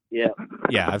 Yeah.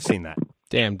 Yeah, I've seen that.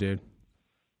 Damn, dude.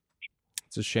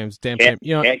 It's a shame. It's a damn Can't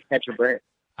shame. catch a break.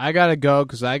 I got to go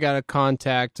because I got to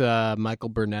contact Michael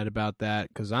Burnett about that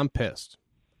because I'm pissed.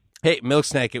 Hey, Milk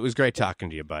Snake, it was great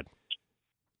talking to you, bud.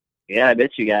 Yeah, I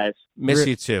miss you guys. Miss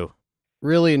you too.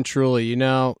 Really and truly,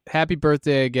 happy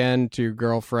birthday again to your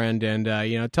girlfriend, and,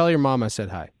 tell your mom I said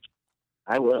hi.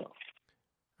 I will.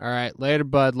 All right, later,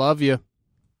 bud. Love you.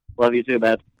 Love you too,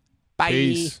 man. Bye.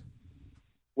 Peace.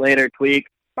 Later, Tweak.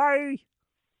 Bye.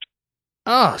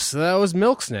 Oh, so that was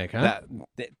Milk Snake, huh?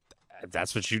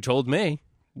 That's what you told me.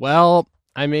 Well,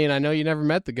 I know you never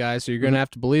met the guy, so you're going to have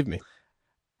to believe me.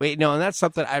 Wait, no, and that's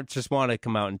something I just want to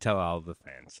come out and tell all the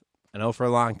fans. I know for a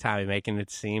long time I'm making it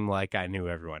seem like I knew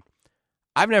everyone.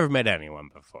 I've never met anyone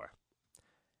before.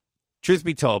 Truth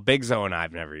be told, Big Zo and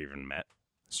I've never even met.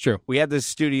 It's true. We had this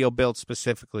studio built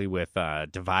specifically with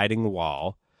dividing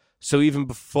wall. So even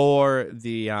before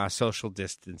the social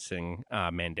distancing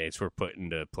mandates were put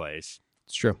into place,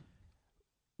 It's true.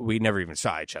 we never even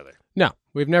saw each other. No,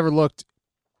 we've never looked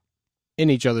in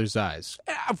each other's eyes.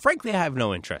 Frankly, I have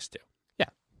no interest to. Yeah.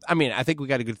 I think we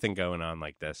got a good thing going on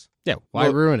like this. Yeah, why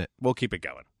ruin it? We'll keep it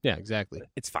going. Yeah, exactly.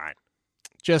 It's fine.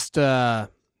 Just,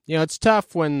 it's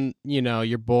tough when,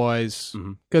 your boys,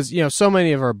 Mhm. because, so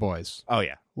many of our boys Oh,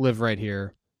 yeah. live right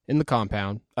here in the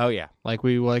compound, Oh, yeah. like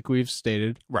we've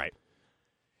stated. Right.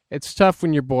 It's tough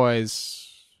when your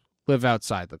boys live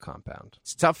outside the compound.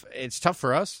 It's tough. It's tough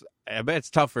for us. I bet it's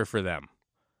tougher for them.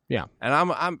 Yeah. And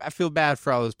I feel bad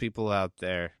for all those people out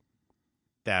there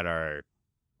that are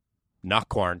not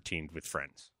quarantined with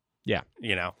friends. Yeah.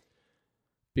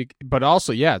 But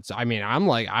also, yeah,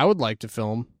 I would like to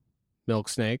film Milk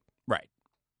Snake. Right.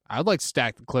 I'd like to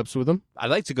stack the clips with him. I'd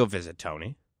like to go visit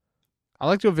Tony. I'd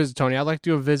like to go visit Tony. I'd like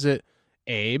to go visit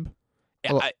Abe.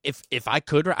 Well- If I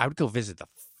could, I would go visit the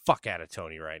fuck out of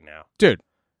Tony right now. Dude.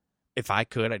 If I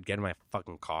could, I'd get in my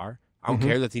fucking car. I don't Mhm.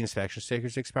 care that the inspection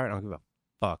sticker's expired. I don't give a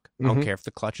fuck. I don't Mhm. care if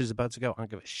the clutch is about to go. I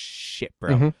don't give a shit,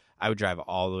 bro. Mhm. I would drive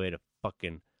all the way to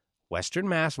fucking Western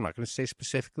Mass. I'm not going to say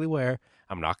specifically where.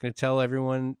 I'm not going to tell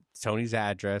everyone Tony's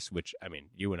address, which,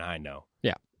 you and I know.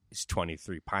 Yeah. is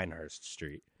 23 Pinehurst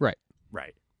Street. Right.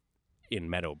 Right. In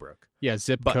Meadowbrook. Yeah,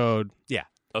 zip But- code.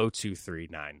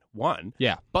 02391.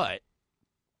 Yeah. But,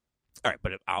 all right,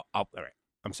 but all right.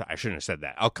 I'm sorry. I shouldn't have said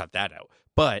that. I'll cut that out.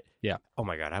 But, Yeah. oh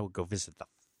my God, I would go visit the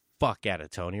fuck out of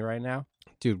Tony right now.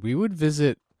 Dude, we would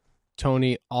visit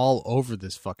Tony all over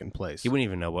this fucking place. He wouldn't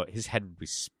even know what, his head would be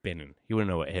spinning. He wouldn't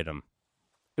know what hit him.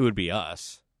 It would be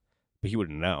us, but he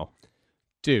wouldn't know.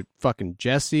 Dude, fucking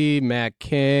Jesse, Matt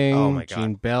King, Oh my God.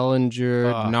 Gene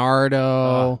Bellinger, Ugh.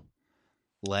 Nardo.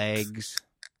 Legs.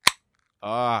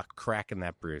 Cracking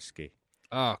that brewski.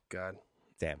 Oh, God.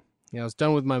 Damn. Yeah, I was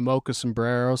done with my mocha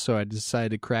sombrero, so I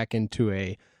decided to crack into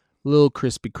a little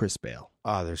crispy crisp ale.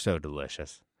 Oh, they're so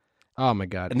delicious. Oh, my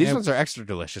God. And these ones are extra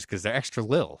delicious because they're extra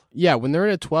lil. Yeah, when they're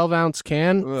in a 12-ounce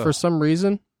can, Ugh. for some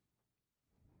reason,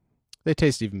 they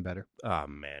taste even better. Oh,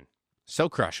 man. So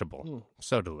crushable. Mm.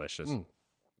 So delicious. Mm.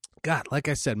 God, like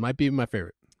I said, might be my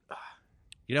favorite.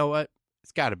 You know what?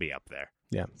 It's got to be up there.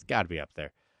 Yeah. It's got to be up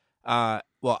there.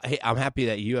 Well, hey, I'm happy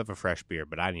that you have a fresh beer,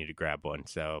 but I need to grab one.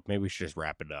 So maybe we should just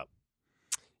wrap it up.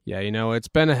 Yeah, you know, it's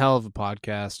been a hell of a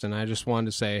podcast, and I just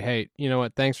wanted to say, hey, you know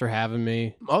what? Thanks for having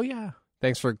me. Oh, yeah.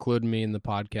 Thanks for including me in the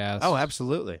podcast. Oh,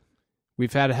 absolutely.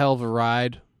 We've had a hell of a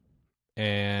ride,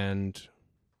 and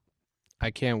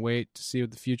I can't wait to see what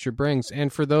the future brings.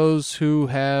 And for those who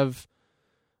have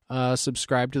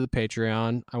subscribed to the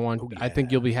Patreon, I think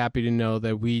yeah. you'll be happy to know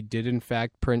that we did, in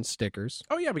fact, print stickers.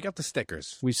 Oh, yeah. We got the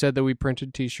stickers. We said that we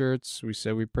printed T-shirts. We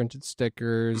said we printed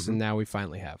stickers, and now we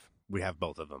finally have. We have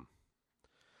both of them.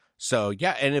 So,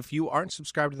 yeah, and if you aren't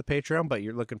subscribed to the Patreon, but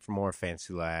you're looking for more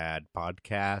Fancy Lad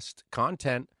podcast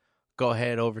content, go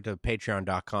ahead over to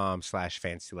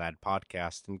patreon.com/Fancy Lad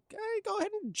podcast and go ahead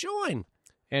and join.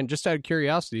 And just out of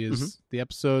curiosity, is Mm-hmm. the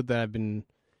episode that I've been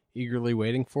eagerly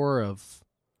waiting for of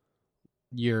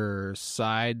your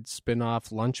side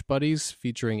spin-off Lunch Buddies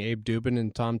featuring Abe Dubin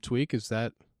and Tom Tweak, is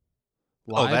that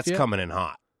live that's yet? coming in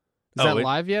hot. Is that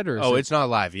live yet? Or is it... It's not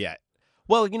live yet.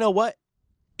 Well, you know what?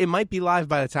 It might be live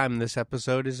by the time this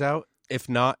episode is out. If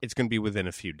not, it's going to be within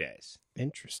a few days.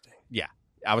 Interesting. Yeah.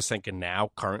 I was thinking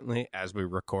now, currently, as we're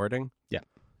recording. Yeah.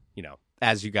 You know,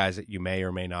 as you guys, you may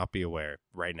or may not be aware,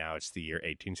 right now it's the year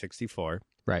 1864.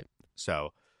 Right.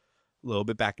 So a little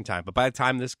bit back in time. But by the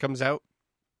time this comes out,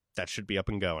 that should be up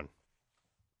and going.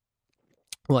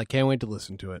 Well, I can't wait to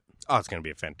listen to it. Oh, it's going to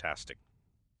be fantastic.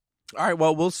 All right.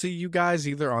 Well, we'll see you guys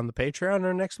either on the Patreon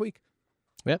or next week.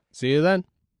 Yep. See you then.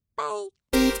 Bye.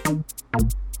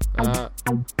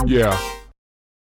 Yeah.